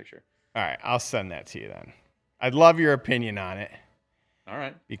send me that picture. All right, I'll send that to you then. I'd love your opinion on it. All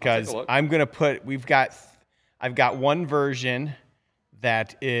right. Because I'm going to put, I've got one version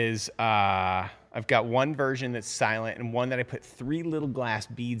that is, I've got one version that's silent and one that I put 3 little glass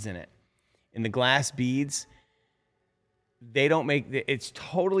beads in it. And the glass beads, they don't make, it's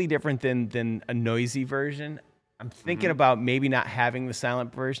totally different than a noisy version. I'm thinking about maybe not having the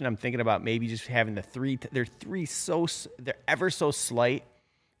silent version. I'm thinking about maybe just having the 3, they're ever so slight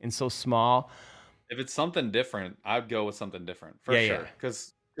and so small. If it's something different, I'd go with something different for sure.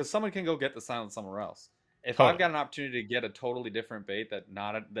 Because someone can go get the silent somewhere else. If I've got an opportunity to get a totally different bait that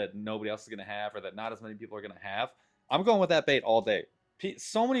nobody else is going to have, or that not as many people are going to have, I'm going with that bait all day.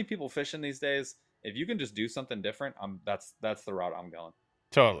 So many people fishing these days. If you can just do something different, that's the route I'm going.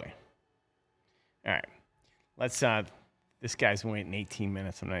 Totally. All right. Let's. This guy's waiting 18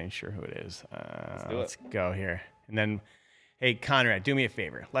 minutes. I'm not even sure who it is. Let's go here. And then, hey Conrad, do me a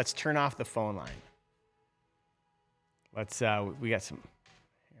favor. Let's turn off the phone line. Let's, we got some,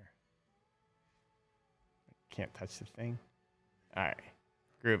 here. Can't touch the thing. All right.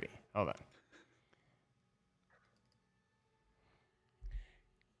 Groovy. Hold on.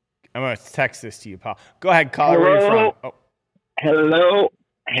 I'm going to text this to you, Paul. Go ahead, call where you're from. Oh. Hello.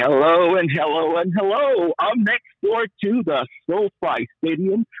 I'm next door to the SoFi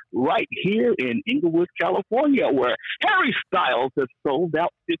Stadium right here in Inglewood, California, where Harry Styles has sold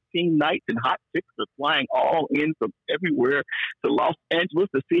out 15 nights and hot chicks are flying all in from everywhere to Los Angeles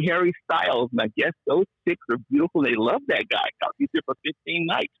to see Harry Styles. And I guess those chicks are beautiful. They love that guy. Got these here for 15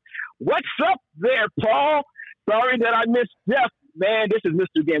 nights. What's up there, Paul? Sorry that I missed Jeff. Man, this is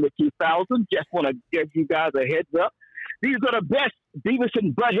Mr. Gamer 2000. Just want to give you guys a heads up. These are the best Beavis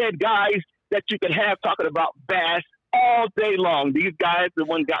and Butthead guys that you can have talking about bass all day long. These guys, the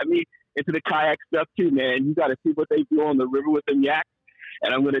one got me into the kayak stuff too, man. You got to see what they do on the river with them yaks.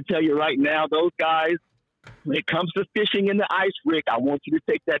 And I'm going to tell you right now, those guys, when it comes to fishing in the ice rig, I want you to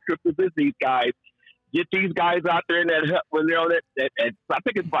take that trip to visit these guys. Get these guys out there in that hut when they're on that I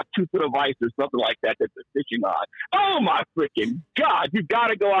think it's about 2 foot of ice or something like that they're fishing on. Oh my freaking God! You got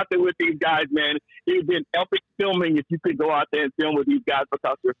to go out there with these guys, man. It'd been epic filming if you could go out there and film with these guys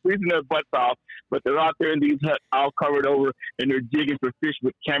because they're freezing their butts off, but they're out there in these huts all covered over and they're jigging for fish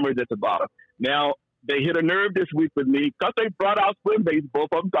with cameras at the bottom. Now they hit a nerve this week with me because they brought out swim baits.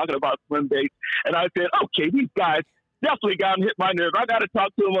 Both of them talking about swim baits, and I said, okay, these guys definitely got him hit my nerve. I got to talk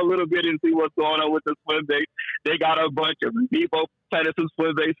to them a little bit and see what's going on with the swim bait. They got a bunch of people planted some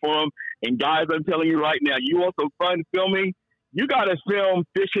swim baits for them. And guys, I'm telling you right now, you want some fun filming? You got to film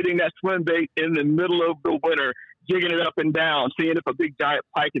fish hitting that swim bait in the middle of the winter, jigging it up and down, seeing if a big giant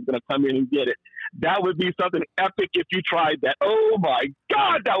pike is going to come in and get it. That would be something epic if you tried that. Oh my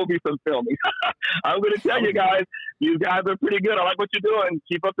God, that would be some filming. I'm going to tell you guys, you guys are pretty good. I like what you're doing.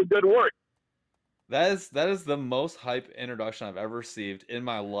 Keep up the good work. That is the most hype introduction I've ever received in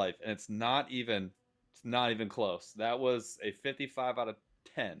my life, and it's not even close. That was a 55 out of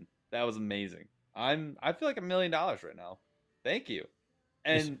 10. That was amazing. I feel like $1 million right now. Thank you.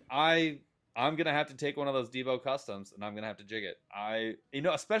 And I'm gonna have to take one of those Devo customs, and I'm gonna have to jig it.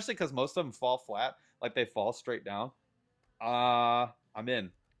 Especially because most of them fall flat, like they fall straight down. I'm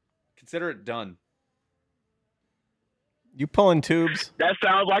in. Consider it done. You pulling tubes? That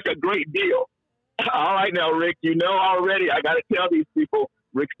sounds like a great deal. All right now, Rick, you know already. I got to tell these people,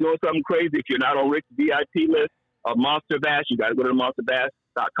 Rick's doing something crazy. If you're not on Rick's VIP list of Monster Bass, you got to go to the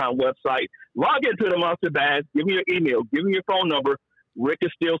monsterbass.com website. Log into the Monster Bass. Give me your email. Give me your phone number. Rick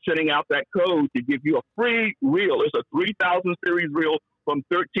is still sending out that code to give you a free reel. It's a 3000 series reel from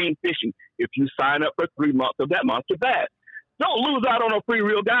 13 Fishing if you sign up for 3 months of that Monster Bass. Don't lose out on a free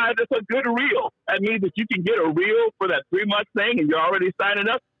reel, guys. It's a good reel. That means that you can get a reel for that 3-month thing and you're already signing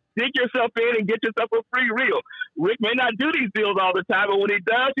up. Dig yourself in and get yourself a free reel. Rick may not do these deals all the time, but when he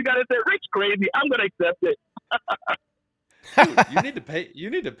does, you got to say, Rick's crazy. I'm going to accept it. Dude, you need to pay. You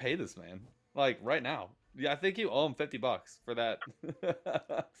need to pay this man like right now. Yeah, I think you owe him $50 for that.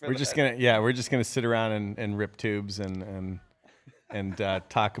 We're just gonna sit around and rip tubes and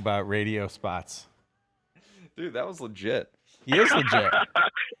talk about radio spots. Dude, that was legit. He is legit.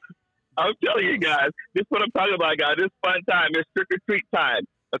 I'm telling you guys, this is what I'm talking about, guys. This is fun time. It's trick or treat time.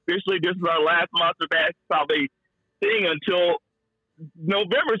 Officially, this is our last Monster Bass probably thing until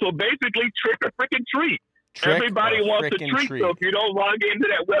November. So basically, trick or freaking treat. Everybody wants a treat. So if you don't log into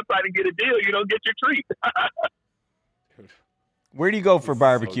that website and get a deal, you don't get your treat. Where do you go for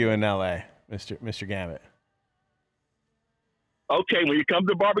barbecue in LA, Mr. Gamut? Okay, when you come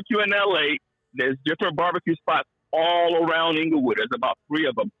to barbecue in LA, there's different barbecue spots all around Inglewood. There's about 3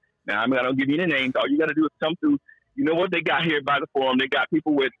 of them. Now, I'm not going to give you the names. All you got to do is come through. You know what they got here by the forum? They got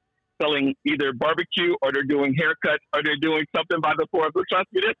people with selling either barbecue or they're doing haircuts or they're doing something by the forum. So trust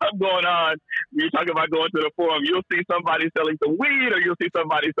me, there's something going on. When you're talking about going to the forum, you'll see somebody selling some weed or you'll see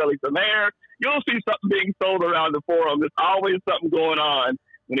somebody selling some hair. You'll see something being sold around the forum. There's always something going on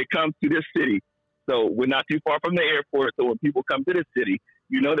when it comes to this city. So we're not too far from the airport. So when people come to this city,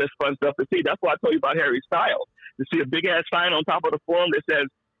 you know there's fun stuff to see. That's why I told you about Harry Styles. To see a big-ass sign on top of the forum that says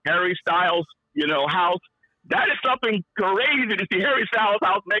Harry Styles, house, that is something crazy to see Harry Styles'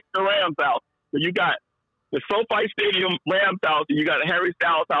 house next to Rams' house. So you got the SoFi Stadium Rams' house, and you got Harry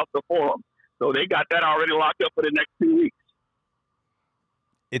Styles' house, the forum. So they got that already locked up for the next 2 weeks.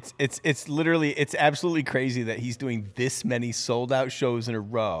 It's literally, it's absolutely crazy that he's doing this many sold out shows in a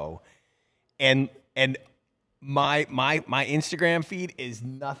row, and my Instagram feed is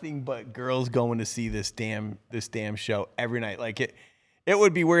nothing but girls going to see this damn show every night. Like it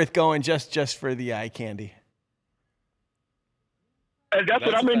would be worth going just for the eye candy. And that's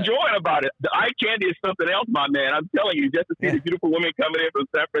what I'm enjoying about it. The eye candy is something else, my man. I'm telling you, just to see the beautiful women coming in from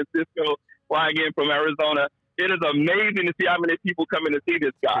San Francisco, flying in from Arizona, it is amazing to see how many people coming to see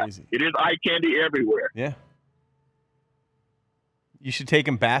this guy. Crazy. It is eye candy everywhere. Yeah. You should take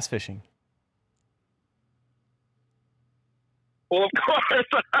him bass fishing. Well, of course.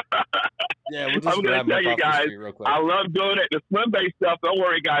 Yeah, I'm going to tell you guys, I love doing it. The swim-based stuff, don't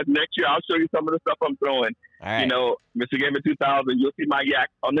worry, guys. Next year, I'll show you some of the stuff I'm throwing. Right. Mr. Gamer 2000, you'll see my yak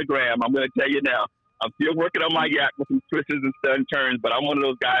on the gram. I'm going to tell you now. I'm still working on my yak with some twists and stun turns, but I'm one of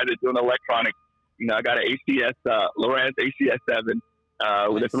those guys that's doing electronics. I got an ACS, Lowrance ACS 7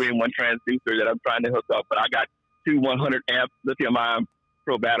 with a 3-in-1 transducer that I'm trying to hook up, but I got 2 100-amp lithium-ion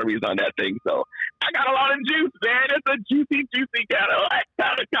Pro batteries on that thing. So I got a lot of juice, man. It's a juicy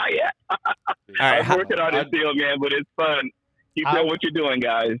kind of kayak. I'm working on this deal, man, but it's fun. Keep doing what you're doing,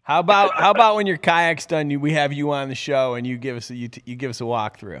 guys. How about when your kayak's done, we have you on the show and you give us a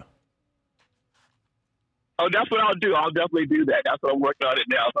walkthrough? Oh, that's what I'll do. I'll definitely do that. That's what I'm working on it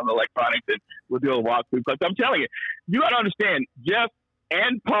now. Some electronics, and we'll do a walkthrough. Because I'm telling you, you got to understand, Jeff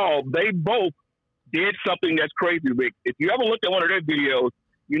and Paul, they both did something that's crazy, Rick. If you ever looked at one of their videos,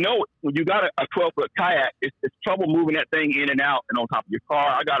 when you got a 12-foot kayak, it's trouble moving that thing in and out and on top of your car.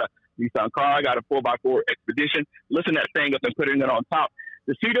 I got a Nissan car. I got a 4x4 Expedition. Listen that thing up and putting it on top.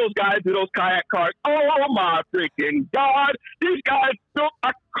 To see those guys do those kayak carts, oh my freaking God! These guys built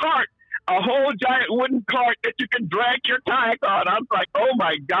a cart, a whole giant wooden cart that you can drag your kayak on. I was like, oh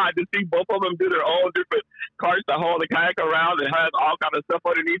my God! To see both of them do their own different carts to haul the kayak around and has all kind of stuff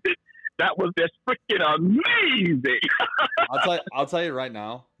underneath it. That was just freaking amazing. I'll tell you right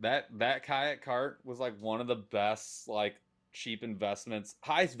now, that kayak cart was like one of the best, like, cheap investments,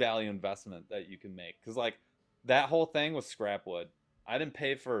 highest value investment that you can make. Because like that whole thing was scrap wood. I didn't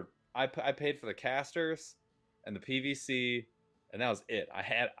pay for. I paid for the casters and the PVC, and that was it. I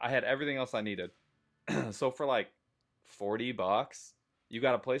had everything else I needed. So for like $40, you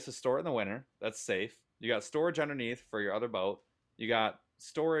got a place to store it in the winter. That's safe. You got storage underneath for your other boat. You got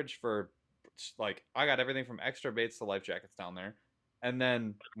storage for, like, I got everything from extra baits to life jackets down there. And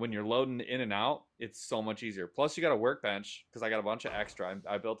then when you're loading in and out, it's so much easier. Plus you got a workbench because I got a bunch of extra.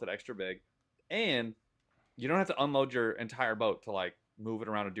 I built it extra big, and you don't have to unload your entire boat to like move it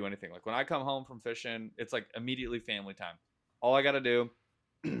around and do anything. Like when I come home from fishing, it's like immediately family time. All I got to do,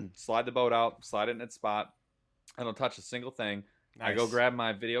 slide the boat out, slide it in its spot. I don't touch a single thing. Nice. I go grab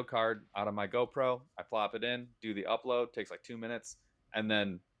my video card out of my GoPro. I plop it in, do the upload. Takes like 2 minutes. And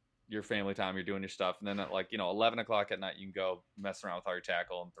then your family time, you're doing your stuff. And then at 11 o'clock at night, you can go mess around with all your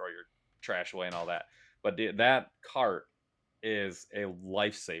tackle and throw your trash away and all that. But that cart is a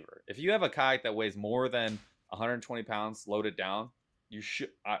lifesaver. If you have a kayak that weighs more than 120 pounds, loaded down. You should.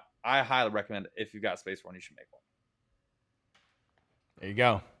 I highly recommend it. If you've got space for one, you should make one. There you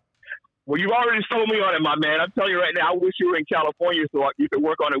go. Well, you've already sold me on it, my man. I'm telling you right now, I wish you were in California so you could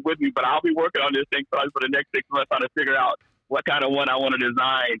work on it with me, but I'll be working on this thing for the next 6 months trying to figure out what kind of one I want to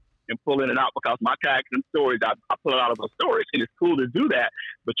design and pull in and out, because my kayaks and storage, I pull it out of a storage, and it's cool to do that.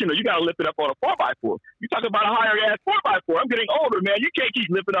 But, you got to lift it up on a 4x4. You talk about a higher-ass 4x4. I'm getting older, man. You can't keep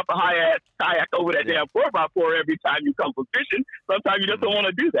lifting up a high-ass kayak over that damn 4x4 every time you come for fishing. Sometimes you just don't want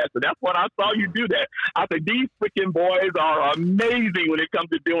to do that. So that's what I saw you do that. I said, these freaking boys are amazing when it comes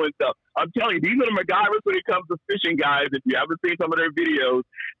to doing stuff. I'm telling you, these are the MacGyvers when it comes to fishing, guys. If you haven't seen some of their videos,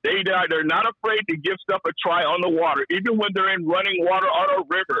 they're not afraid to give stuff a try on the water. Even when they're in running water on a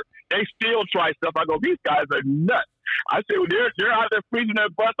river, they still try stuff. I go, these guys are nuts. I say, well, they're out there freezing their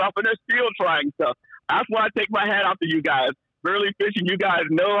butts off, and they're still trying stuff. That's why I take my hat off to you guys. Burly Fishing, you guys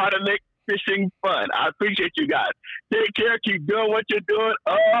know how to make fishing fun. I appreciate you guys. Take care. Keep doing what you're doing.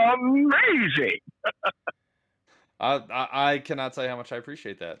 Amazing. I cannot tell you how much I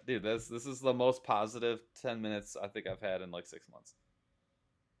appreciate that, dude. This is the most positive 10 minutes I think I've had in like 6 months.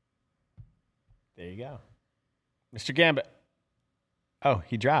 There you go, Mr. Gambit. Oh,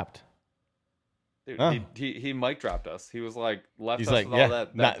 he dropped. Dude, oh. he mic dropped us. He was like He's us like, with yeah, all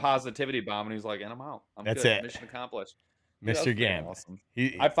that positivity bomb, and he was like, and I'm out. That's good. it. Mission accomplished. Dude, Mr. Gambit. Awesome.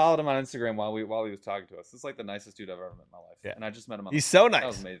 I followed him on Instagram while he was talking to us. This is like the nicest dude I've ever met in my life. Yeah. And I just met him. He's so nice. That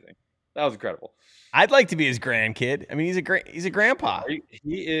was amazing. That was incredible. I'd like to be his grandkid. I mean, he's a grandpa.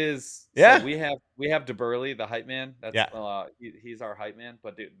 He is. Yeah. So we have DeBurly, the hype man. That's he's our hype man.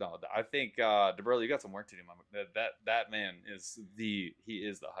 But dude, no, I think DeBurly, you got some work to do, Mama. That man is the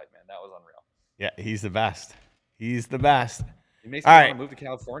hype man. That was unreal. Yeah, he's the best. He's the best. He makes me want to move to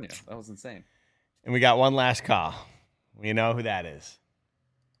California. That was insane. And we got one last call. We know who that is.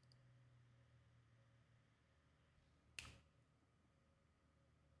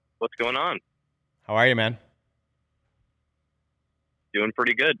 What's going on? How are you, man? Doing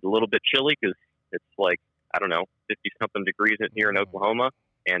pretty good. A little bit chilly because it's like, I don't know, 50-something degrees here in Oklahoma,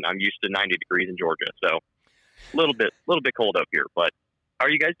 and I'm used to 90 degrees in Georgia. So a little bit cold up here. But how are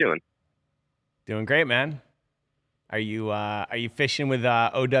you guys doing? Doing great, man. Are you fishing with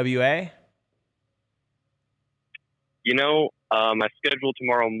OWA? My schedule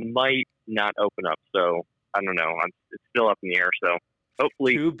tomorrow might not open up, so I don't know. It's still up in the air, so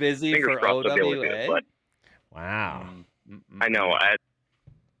hopefully too busy for OWA. But wow, I know. I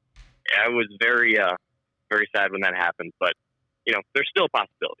was very very sad when that happened, but there's still a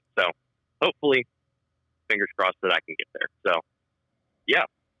possibility. So hopefully, fingers crossed that I can get there. So yeah,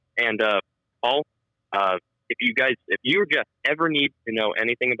 and Paul, if you just ever need to know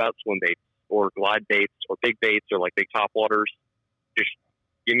anything about swim baits or glide baits or big baits or like big topwaters, just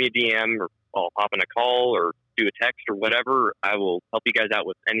give me a DM or I'll hop in a call or do a text or whatever. I will help you guys out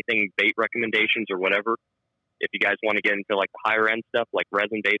with anything bait recommendations or whatever. If you guys want to get into like the higher end stuff like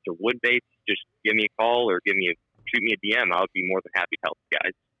resin baits or wood baits, just give me a call or shoot me a DM. I would be more than happy to help you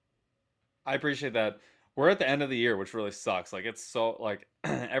guys. I appreciate that. We're at the end of the year, which really sucks. Like it's so like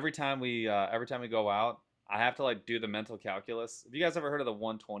every time we go out, I have to like do the mental calculus. Have you guys ever heard of the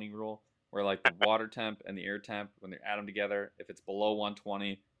 120 rule, where like the water temp and the air temp, when they add them together, if it's below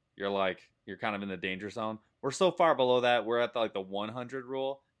 120, you're kind of in the danger zone. We're so far below that. We're at the 100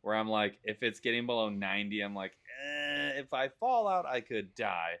 rule, where I'm like, if it's getting below 90, I'm like, if I fall out, I could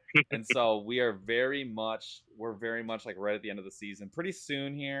die. And so we're very much like right at the end of the season. Pretty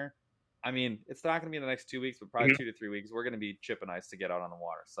soon here. I mean, it's not going to be in the next 2 weeks, but probably 2 to 3 weeks. We're going to be chipping ice to get out on the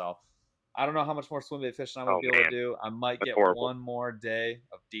water. So I don't know how much more swim bait fishing I will be able to do. I might get one more day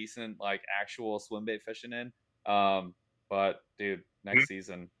of decent, like actual swim bait fishing in. But dude, next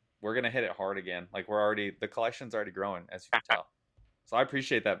season, we're going to hit it hard again. Like the collection's already growing, as you can tell. So I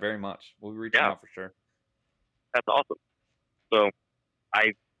appreciate that very much. We'll be reaching out for sure. That's awesome. So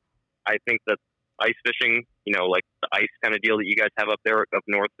I think that ice fishing, like the ice kind of deal that you guys have up there up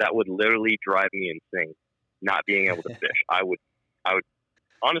north, that would literally drive me insane, not being able to fish. I would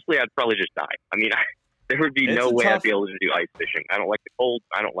honestly, I'd probably just die. I mean, there would be no way I'd be able to do ice fishing. I don't like the cold.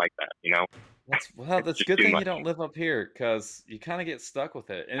 I don't like that, That's a good thing you don't live up here, because you kind of get stuck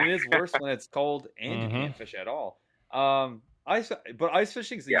with it. And it is worse when it's cold and you can't fish at all. Ice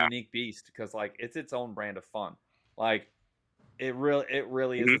fishing is a unique beast, because like it's its own brand of fun. Like it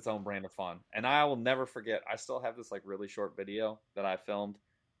really is its own brand of fun. And I will never forget, I still have this like really short video that I filmed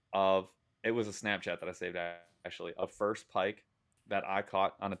it was a Snapchat that I saved actually, of first pike that I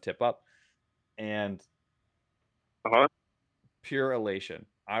caught on a tip up, and pure elation.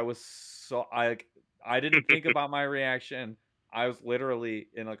 I was so I didn't think about my reaction. I was literally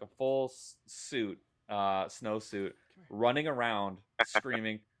in like a full suit, snowsuit, running around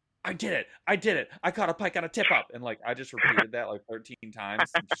screaming, I did it! I did it! I caught a pike on a tip up! And like I just repeated that like 13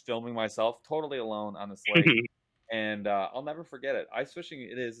 times, just filming myself totally alone on this lake. And I'll never forget it. Ice fishing,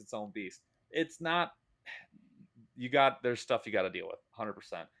 it is its own beast. It's not, there's stuff you got to deal with 100%.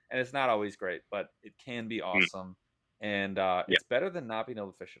 And it's not always great, but it can be awesome. And it's better than not being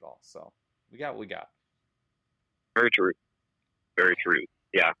able to fish at all. So we got what we got. Very true. Very true.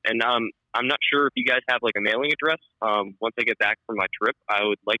 Yeah. And I'm not sure if you guys have like a mailing address. Once I get back from my trip, I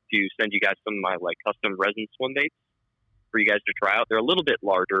would like to send you guys some of my like custom resin swim baits for you guys to try out. They're a little bit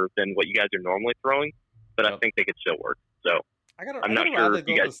larger than what you guys are normally throwing, but I think they could still work. So I'm not sure if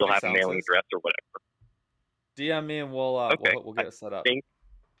you guys still have a mailing address or whatever. DM me and we'll get it set up. Do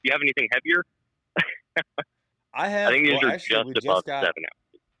you have anything heavier? I think these are just above 7 ounces.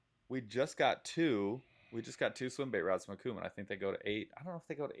 We just got two swim bait rods from Akuma. I think they go to 8. I don't know if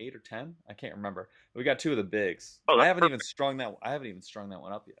they go to 8 or 10. I can't remember. We got 2 of the bigs. Oh, I haven't even strung that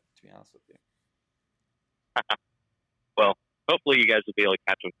one up yet, to be honest with you. Well, hopefully you guys will be able to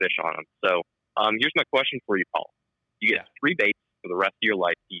catch some fish on them. So here's my question for you, Paul. You get 3 baits for the rest of your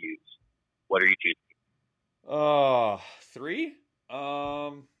life to use. What are you choosing? 3?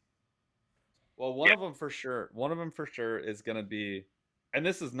 Well, one of them for sure is going to be, and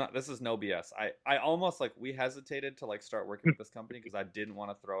this is no BS. I almost like, we hesitated to like start working with this company because I didn't want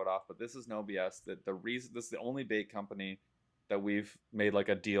to throw it off, but this is no BS. That the reason, this is the only bait company that we've made like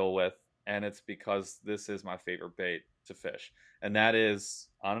a deal with, and it's because this is my favorite bait to fish, and that is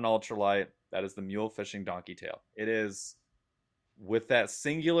on an ultralight. That is the mule fishing donkey tail. It is, with that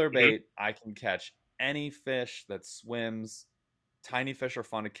singular bait, I can catch any fish that swims. Tiny fish are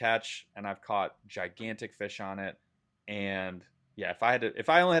fun to catch, and I've caught gigantic fish on it. And yeah, if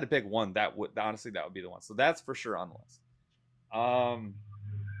I only had to pick one, that would be the one. So that's for sure on the list.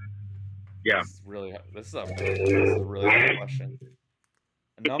 Yeah, this is a really good question.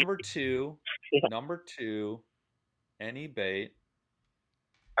 Number two, any bait.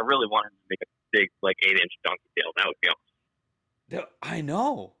 I really wanted to make a big, like 8-inch donkey tail. That would be awesome.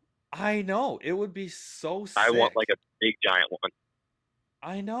 I know. It would be so sick. I want like a big giant one.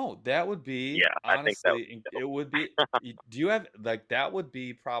 I know. That would be, honestly, I think it would be. Do you have, like, that would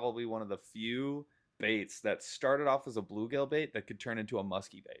be probably one of the few baits that started off as a bluegill bait that could turn into a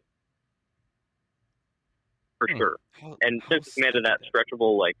musky bait. For sure. And since it's made of that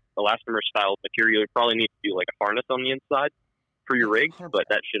stretchable, like, elastomer style material, you probably need to do like a harness on the inside for your rig, 100%. But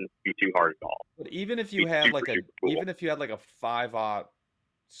that shouldn't be too hard at all. But even if you had like even if you had like a 5/0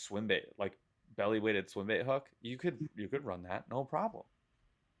 swim bait, like belly weighted swim bait hook, you could run that, no problem.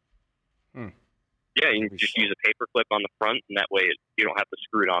 Yeah, you can just use a paper clip on the front, and that way you don't have to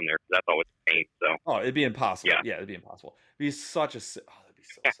screw it on there, because that's always a pain. So it'd be impossible. Yeah, it'd be impossible. It'd be such a that'd be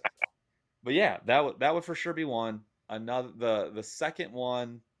so sick. But yeah, that would for sure be one. Another the second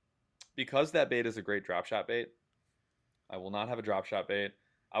one, because that bait is a great drop shot bait. I will not have a drop shot bait.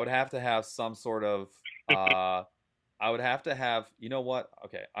 I would have to have some sort of. I would have to have. You know what?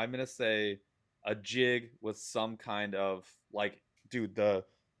 Okay, I'm gonna say a jig with some kind of like, dude, the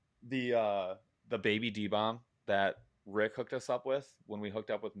baby D-bomb that Rick hooked us up with when we hooked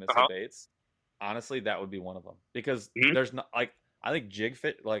up with Missy Baits. Honestly, that would be one of them, because there's not like, I think jig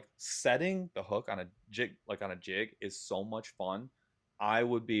fit, like setting the hook on a jig is so much fun. I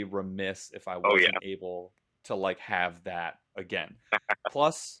would be remiss if I wasn't able to like have that again.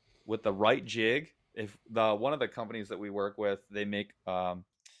 Plus, with the right jig, if one of the companies that we work with, they make a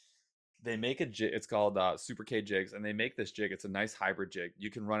jig. It's called Super K Jigs, and they make this jig. It's a nice hybrid jig. You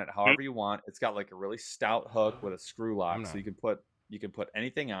can run it however you want. It's got like a really stout hook with a screw lock, so you can put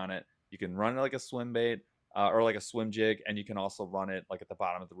anything on it. You can run it like a swim bait or like a swim jig, and you can also run it like at the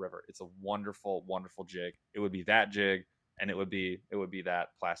bottom of the river. It's a wonderful, wonderful jig. It would be that jig, and it would be that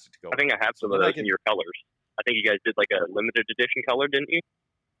plastic to go. I think I have some of those in your colors. I think you guys did like a limited edition color, didn't you?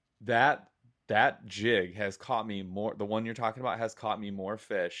 That jig has caught me more. The one you're talking about has caught me more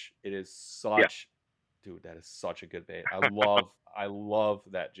fish. It is such, dude, that is such a good bait. I love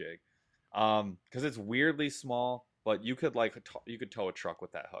that jig, because it's weirdly small, but you could tow a truck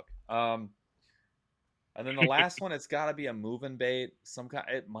with that hook. And then the last one, it's got to be a moving bait. Some kind.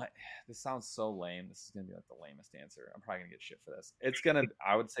 This sounds so lame. This is gonna be like the lamest answer. I'm probably gonna get shit for this.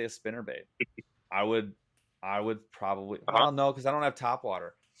 I would say a spinner bait. I would probably. Well, no, because I don't have top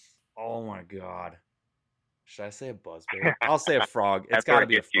water. Oh my god. Should I say a buzzbait? I'll say a frog. It's got to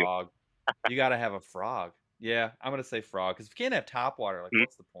be a frog. You got to have a frog. Yeah, I'm gonna say frog, because if you can't have top water, like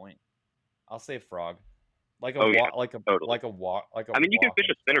what's the point? I'll say frog. Like a totally. I mean, you can fish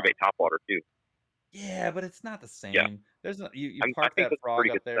a spinnerbait top water too. Yeah, but it's not the same. Yeah. There's no, you park that frog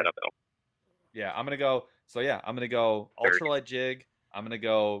up there. Yeah, I'm gonna go. So yeah, I'm gonna go ultralight jig. I'm gonna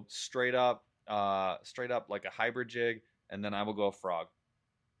go straight up like a hybrid jig, and then I will go frog.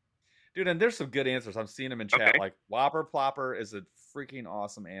 Dude, and there's some good answers. I'm seeing them in chat. Okay. Like whopper plopper is a freaking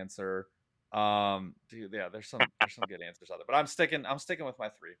awesome answer. Dude, yeah, there's some good answers out there. But I'm sticking with my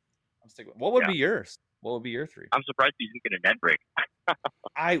 3. What would be yours? What would be your 3? I'm surprised you didn't get a Ned rig.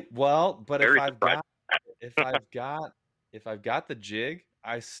 But Very if I've got the jig,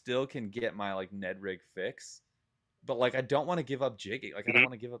 I still can get my like Ned rig fix. But like I don't want to give up jigging. Like I don't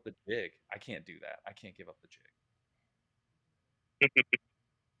want to give up the jig. I can't do that. I can't give up the jig.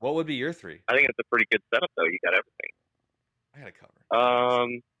 What would be your 3? I think it's a pretty good setup though. You got everything. I got it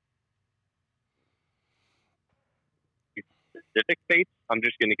covered. Specific baits, I'm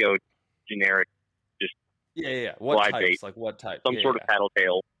just gonna go generic. Just yeah. What glide types? bait. Like what type? Some sort of paddle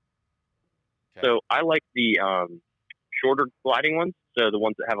tail. Okay. So I like the shorter gliding ones, so the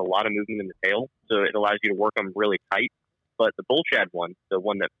ones that have a lot of movement in the tail, so it allows you to work them really tight. But the bull shad one, the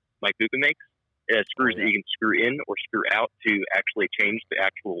one that Mike Buka makes, screws that you can screw in or screw out to actually change the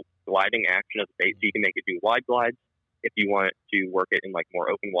actual gliding action of the bait. So you can make it do wide glides if you want to work it in like more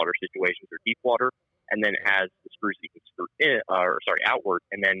open water situations or deep water. And then it has the screws that you can screw in, outward,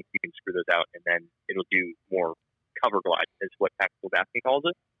 and then you can screw those out, and then it'll do more cover glide, is what Tactical Basking calls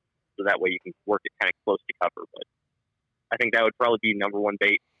it. So that way you can work it kind of close to cover. But I think that would probably be number 1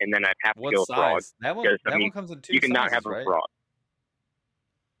 bait, and then I'd have to go frog. That one comes in 2 you cannot sizes, have a right? frog.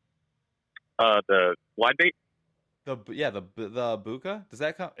 The wide bait? The Buka? Does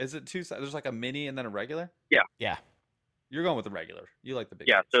that come? Is it 2 sizes? There's like a mini and then a regular? Yeah. You're going with the regular. You like the big.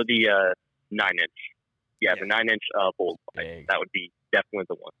 Yeah, ones. so the 9-inch. Yeah, the 9-inch bold glide. That would be definitely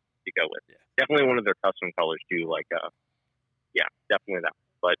the one to go with. Yeah. Definitely one of their custom colors too. Like, definitely that.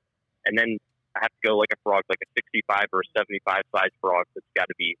 But and then I have to go like a frog, like a 65 or a 75 size frog. That's got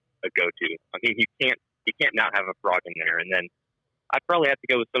to be a go-to. I mean, you can't not have a frog in there. And then I'd probably have to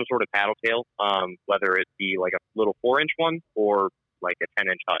go with some sort of paddle tail, whether it be like a little 4-inch one or like a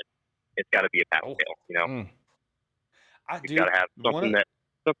 10-inch hut. It's got to be a paddle tail, you know. You got to have something that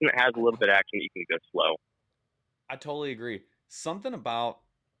has a little bit of action that you can go slow. I totally agree. Something about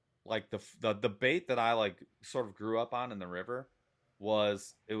like the bait that I like sort of grew up on in the river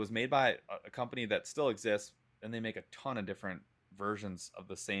was made by a company that still exists, and they make a ton of different versions of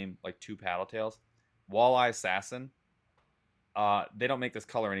the same like 2 paddle tails. Walleye Assassin. They don't make this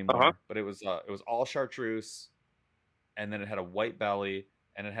color anymore, but it was all chartreuse, and then it had a white belly,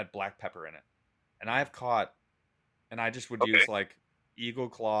 and it had black pepper in it. And I have caught, and I just would use like Eagle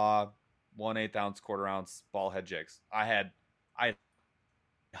Claw 1/8 ounce, 1/4 ounce ball head jigs. I had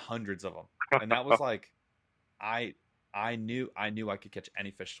hundreds of them, and that was like I knew I could catch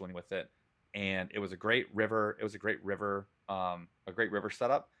any fish swimming with it, and it was a great river. It was a great river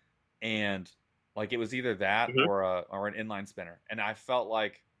setup, and like it was either that or an inline spinner, and I felt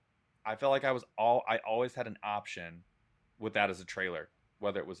like I always had an option with that as a trailer,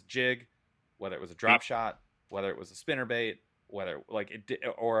 whether it was a jig, whether it was a drop shot, whether it was a spinner bait, whether like it did,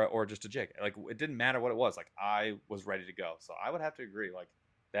 or just a jig. Like it didn't matter what it was. Like I was ready to go. So I would have to agree. Like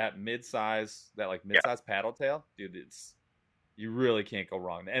that mid-size paddle tail, dude. You really can't go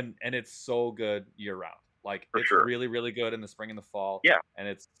wrong. And it's so good year round. Like it's really, really good in the spring and the fall. Yeah. And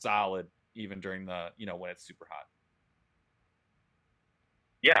it's solid even during the when it's super hot.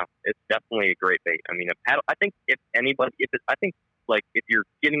 Yeah, it's definitely a great bait. I mean, a paddle. I think if you're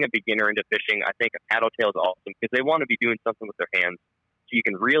getting a beginner into fishing, I think a paddle tail is awesome because they want to be doing something with their hands. So you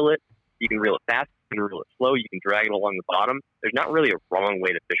can reel it fast, you can reel it slow, you can drag it along the bottom. There's not really a wrong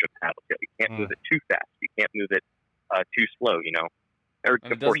way to fish a paddle tail. You can't move it too fast. You can't move it too slow. Or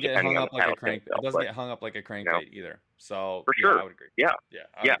and it doesn't get hung up like a crank. It doesn't get hung up like a crankbait either. So for sure, I would agree. Yeah,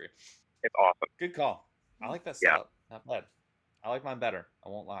 I would agree. It's awesome. Good call. I like that setup. Not bad. I like mine better. I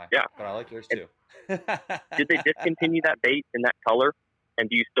won't lie. Yeah, but I like yours too. Did they discontinue that bait in that color? And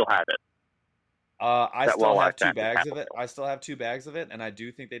do you still have it? I still have 2 bags of it. I still have 2 bags of it, and I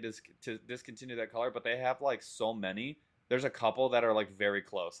do think they discontinue that color. But they have like so many. There's a couple that are like very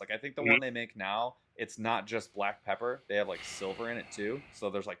close. Like I think the one they make now, it's not just black pepper. They have like silver in it too. So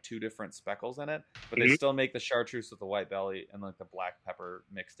there's like 2 different speckles in it. But they still make the chartreuse with the white belly and like the black pepper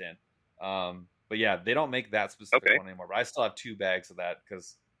mixed in. But yeah, they don't make that specific one anymore. But I still have 2 bags of that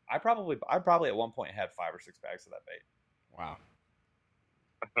because I probably at one point had 5 or 6 bags of that bait. Wow.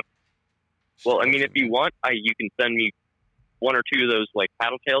 Well, I mean, if you want, you can send me 1 or 2 of those like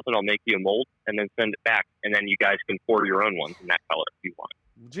paddle tails, and I'll make you a mold, and then send it back, and then you guys can pour your own ones in that color if you want.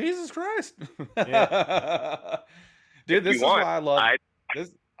 Jesus Christ, dude! This is why I love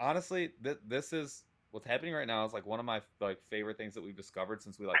this. Honestly, this is what's happening right now is like one of my like favorite things that we've discovered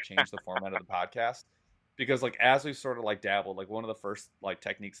since we like changed the format of the podcast. Because like as we sort of like dabbled, like one of the first like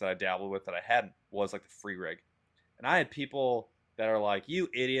techniques that I dabbled with that I hadn't was like the free rig. And I had people that are like, you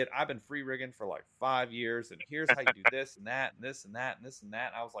idiot, I've been free rigging for like 5 years, and here's how you do this and that and this and that and this and that.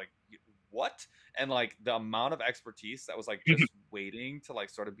 And I was like, what? And like the amount of expertise that was like just waiting to like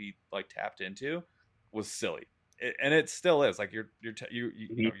sort of be like tapped into was silly. And it still is. Like you're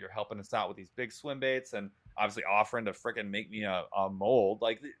helping us out with these big swim baits, and obviously offering to freaking make me a mold.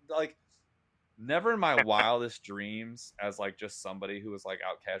 Like never in my wildest dreams, as like just somebody who was like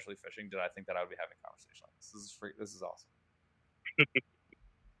out casually fishing, did I think that I would be having a conversation like this. This is awesome.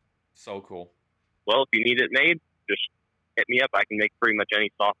 So cool. Well, if you need it made, just hit me up. I can make pretty much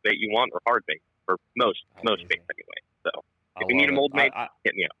any soft bait you want, or hard bait, or most baits anyway. So if you need a mold made,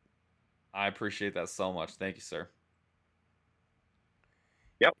 hit me up. I appreciate that so much. Thank you, sir.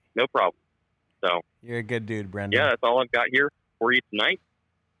 Yep, no problem. So you're a good dude, Brendan. Yeah, that's all I've got here for you tonight.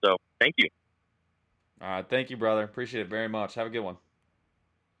 So thank you. All right, thank you, brother. Appreciate it very much. Have a good one.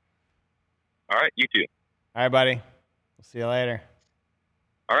 All right, you too. All right, buddy. We'll see you later.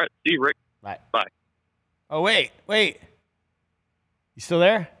 All right, see you, Rick. Bye. Bye. Oh, wait. You still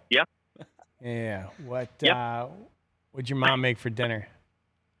there? Yeah. Yeah. What'd your mom make for dinner?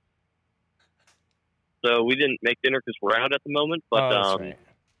 So we didn't make dinner because we're out at the moment, but that's right.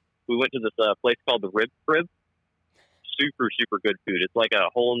 We went to this place called the Rib Crib. Super, super good food. It's like a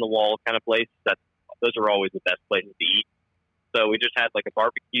hole-in-the-wall kind of place. Those are always the best places to eat. So we just had like a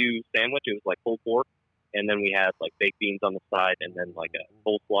barbecue sandwich. It was like pulled pork. And then we had like baked beans on the side, and then like a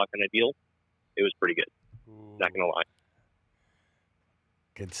coleslaw kind of deal. It was pretty good. Not going to lie.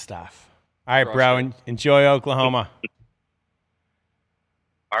 Good stuff. All right, bro. Enjoy Oklahoma.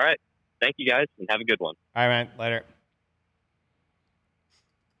 All right. Thank you, guys, and have a good one. All right, man. Later.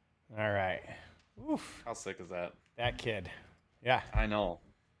 All right. Oof. How sick is that? That kid. Yeah. I know.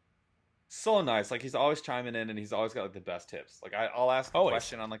 So nice. Like he's always chiming in, and he's always got like the best tips. Like I'll ask a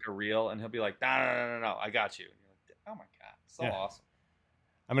question on like a reel, and he'll be like, no, I got you. And you're like, oh my God. So awesome.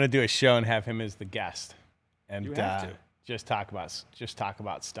 I'm going to do a show and have him as the guest. And you have to. Just talk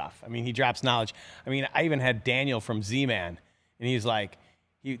about stuff. I mean, he drops knowledge. I mean, I even had Daniel from Z-Man, and he's like,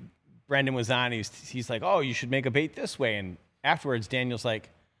 Brendan was on. He's like, oh, you should make a bait this way. And afterwards, Daniel's like,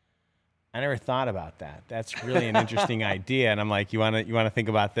 I never thought about that. That's really an interesting idea. And I'm like, you want to think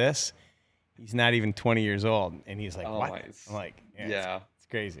about this? He's not even 20 years old, and he's like, what? I'm like, yeah. It's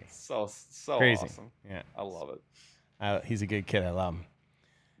crazy. So crazy. Awesome. Yeah, I love it. He's a good kid. I love him.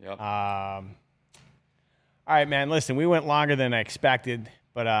 Yep. All right, man. Listen, we went longer than I expected,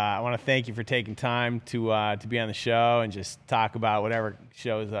 but I want to thank you for taking time to be on the show and just talk about whatever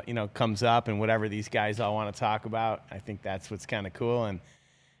shows comes up and whatever these guys all want to talk about. I think that's what's kind of cool, and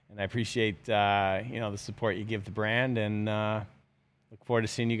I appreciate the support you give the brand, and look forward to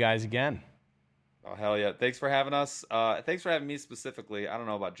seeing you guys again. Oh, hell yeah. Thanks for having us. Thanks for having me specifically. I don't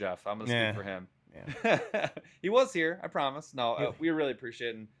know about Jeff. I'm going to speak for him. Yeah. He was here, I promise. No, we really appreciate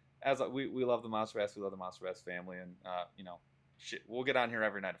it. And as we love the Monster Bass, we love the Monster Bass family. And, we'll get on here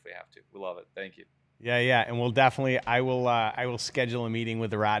every night if we have to. We love it. Thank you. Yeah. And we'll definitely, I will schedule a meeting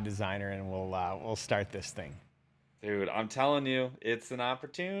with the rod designer, and we'll start this thing. Dude, I'm telling you, it's an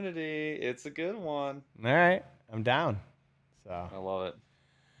opportunity. It's a good one. All right. I'm down. So I love it.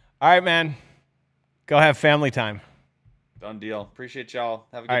 All right, man. Go have family time. Done deal. Appreciate y'all.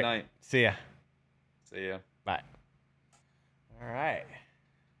 Have a good night. See ya. See ya. Bye. All right.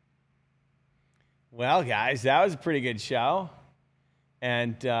 Well, guys, that was a pretty good show.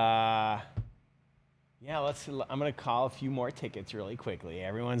 And, I'm going to call a few more tickets really quickly.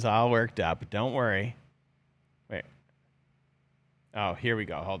 Everyone's all worked up. Don't worry. Wait. Oh, here we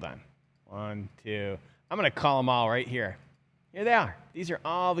go. Hold on. 1, 2. I'm going to call them all right here. Here they are. These are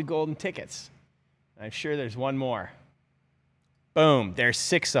all the golden tickets. I'm sure there's one more. Boom. There's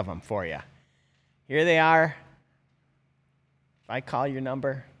 6 of them for you. Here they are. If I call your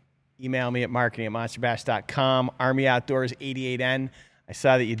number, email me at marketing@monsterbass.com. Army Outdoors 88N. I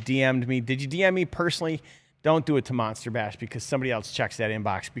saw that you DM'd me. Did you DM me personally? Don't do it to Monster Bass, because somebody else checks that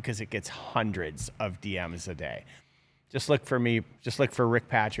inbox, because it gets hundreds of DMs a day. Just look for me. Just look for Rick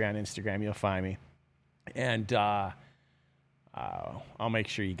Patry on Instagram. You'll find me. And I'll make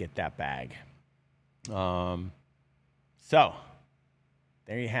sure you get that bag. So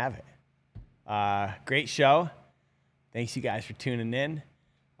there you have it. Great show. Thanks you guys for tuning in.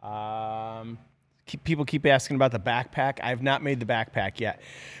 People keep asking about the backpack. I have not made the backpack yet,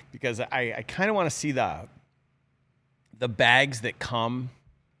 because I kind of want to see the bags that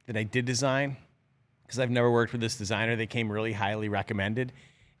I did design, because I've never worked with this designer. They came really highly recommended,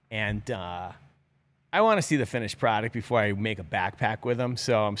 and I want to see the finished product before I make a backpack with them.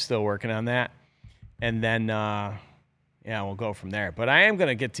 So I'm still working on that. And then, we'll go from there. But I am going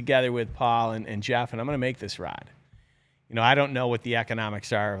to get together with Paul and Jeff, and I'm going to make this rod. You know, I don't know what the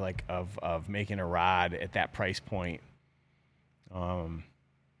economics are like of making a rod at that price point.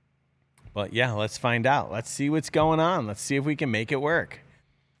 But yeah, let's find out. Let's see what's going on. Let's see if we can make it work.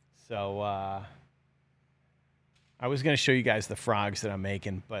 So I was going to show you guys the frogs that I'm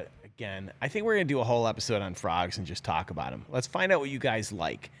making, but again, I think we're going to do a whole episode on frogs and just talk about them. Let's find out what you guys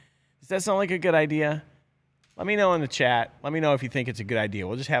like. Does that sound like a good idea? Let me know in the chat. Let me know if you think it's a good idea.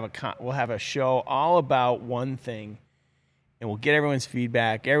 We'll just have a show all about one thing, and we'll get everyone's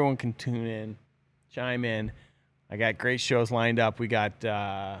feedback. Everyone can tune in, chime in. I got great shows lined up. We got,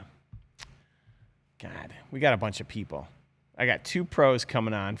 we got a bunch of people. I got 2 pros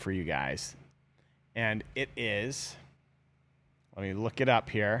coming on for you guys. And it is, let me look it up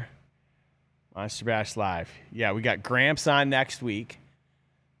here. Monster Bash Live. Yeah, we got Gramps on next week.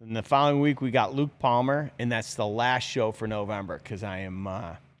 And the following week, we got Luke Palmer. And that's the last show for November because I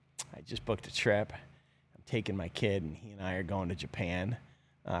just booked a trip. Taking my kid, and he and I are going to Japan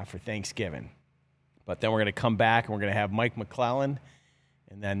for Thanksgiving. But then we're going to come back, and we're going to have Mike McClellan,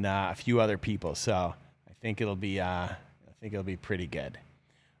 and then a few other people. So I think it'll be pretty good.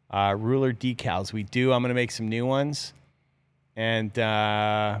 Ruler decals, we do. I'm going to make some new ones, and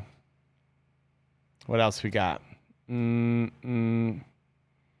what else we got?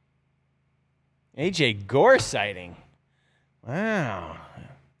 AJ Gore sighting. Wow.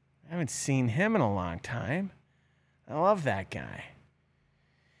 I haven't seen him in a long time. I love that guy.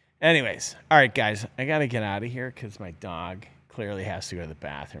 Anyways, all right, guys, I got to get out of here because my dog clearly has to go to the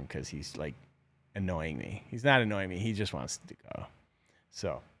bathroom because he's, like, annoying me. He's not annoying me. He just wants to go.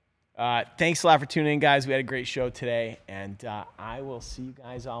 So thanks a lot for tuning in, guys. We had a great show today, and I will see you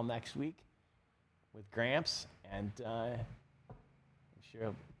guys all next week with Gramps, and I'm sure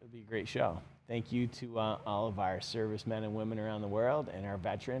it'll be a great show. Thank you to all of our servicemen and women around the world and our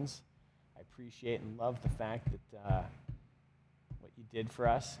veterans. I appreciate and love the fact that what you did for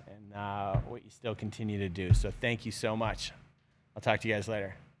us and what you still continue to do. So thank you so much. I'll talk to you guys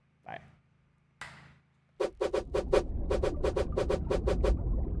later. Bye.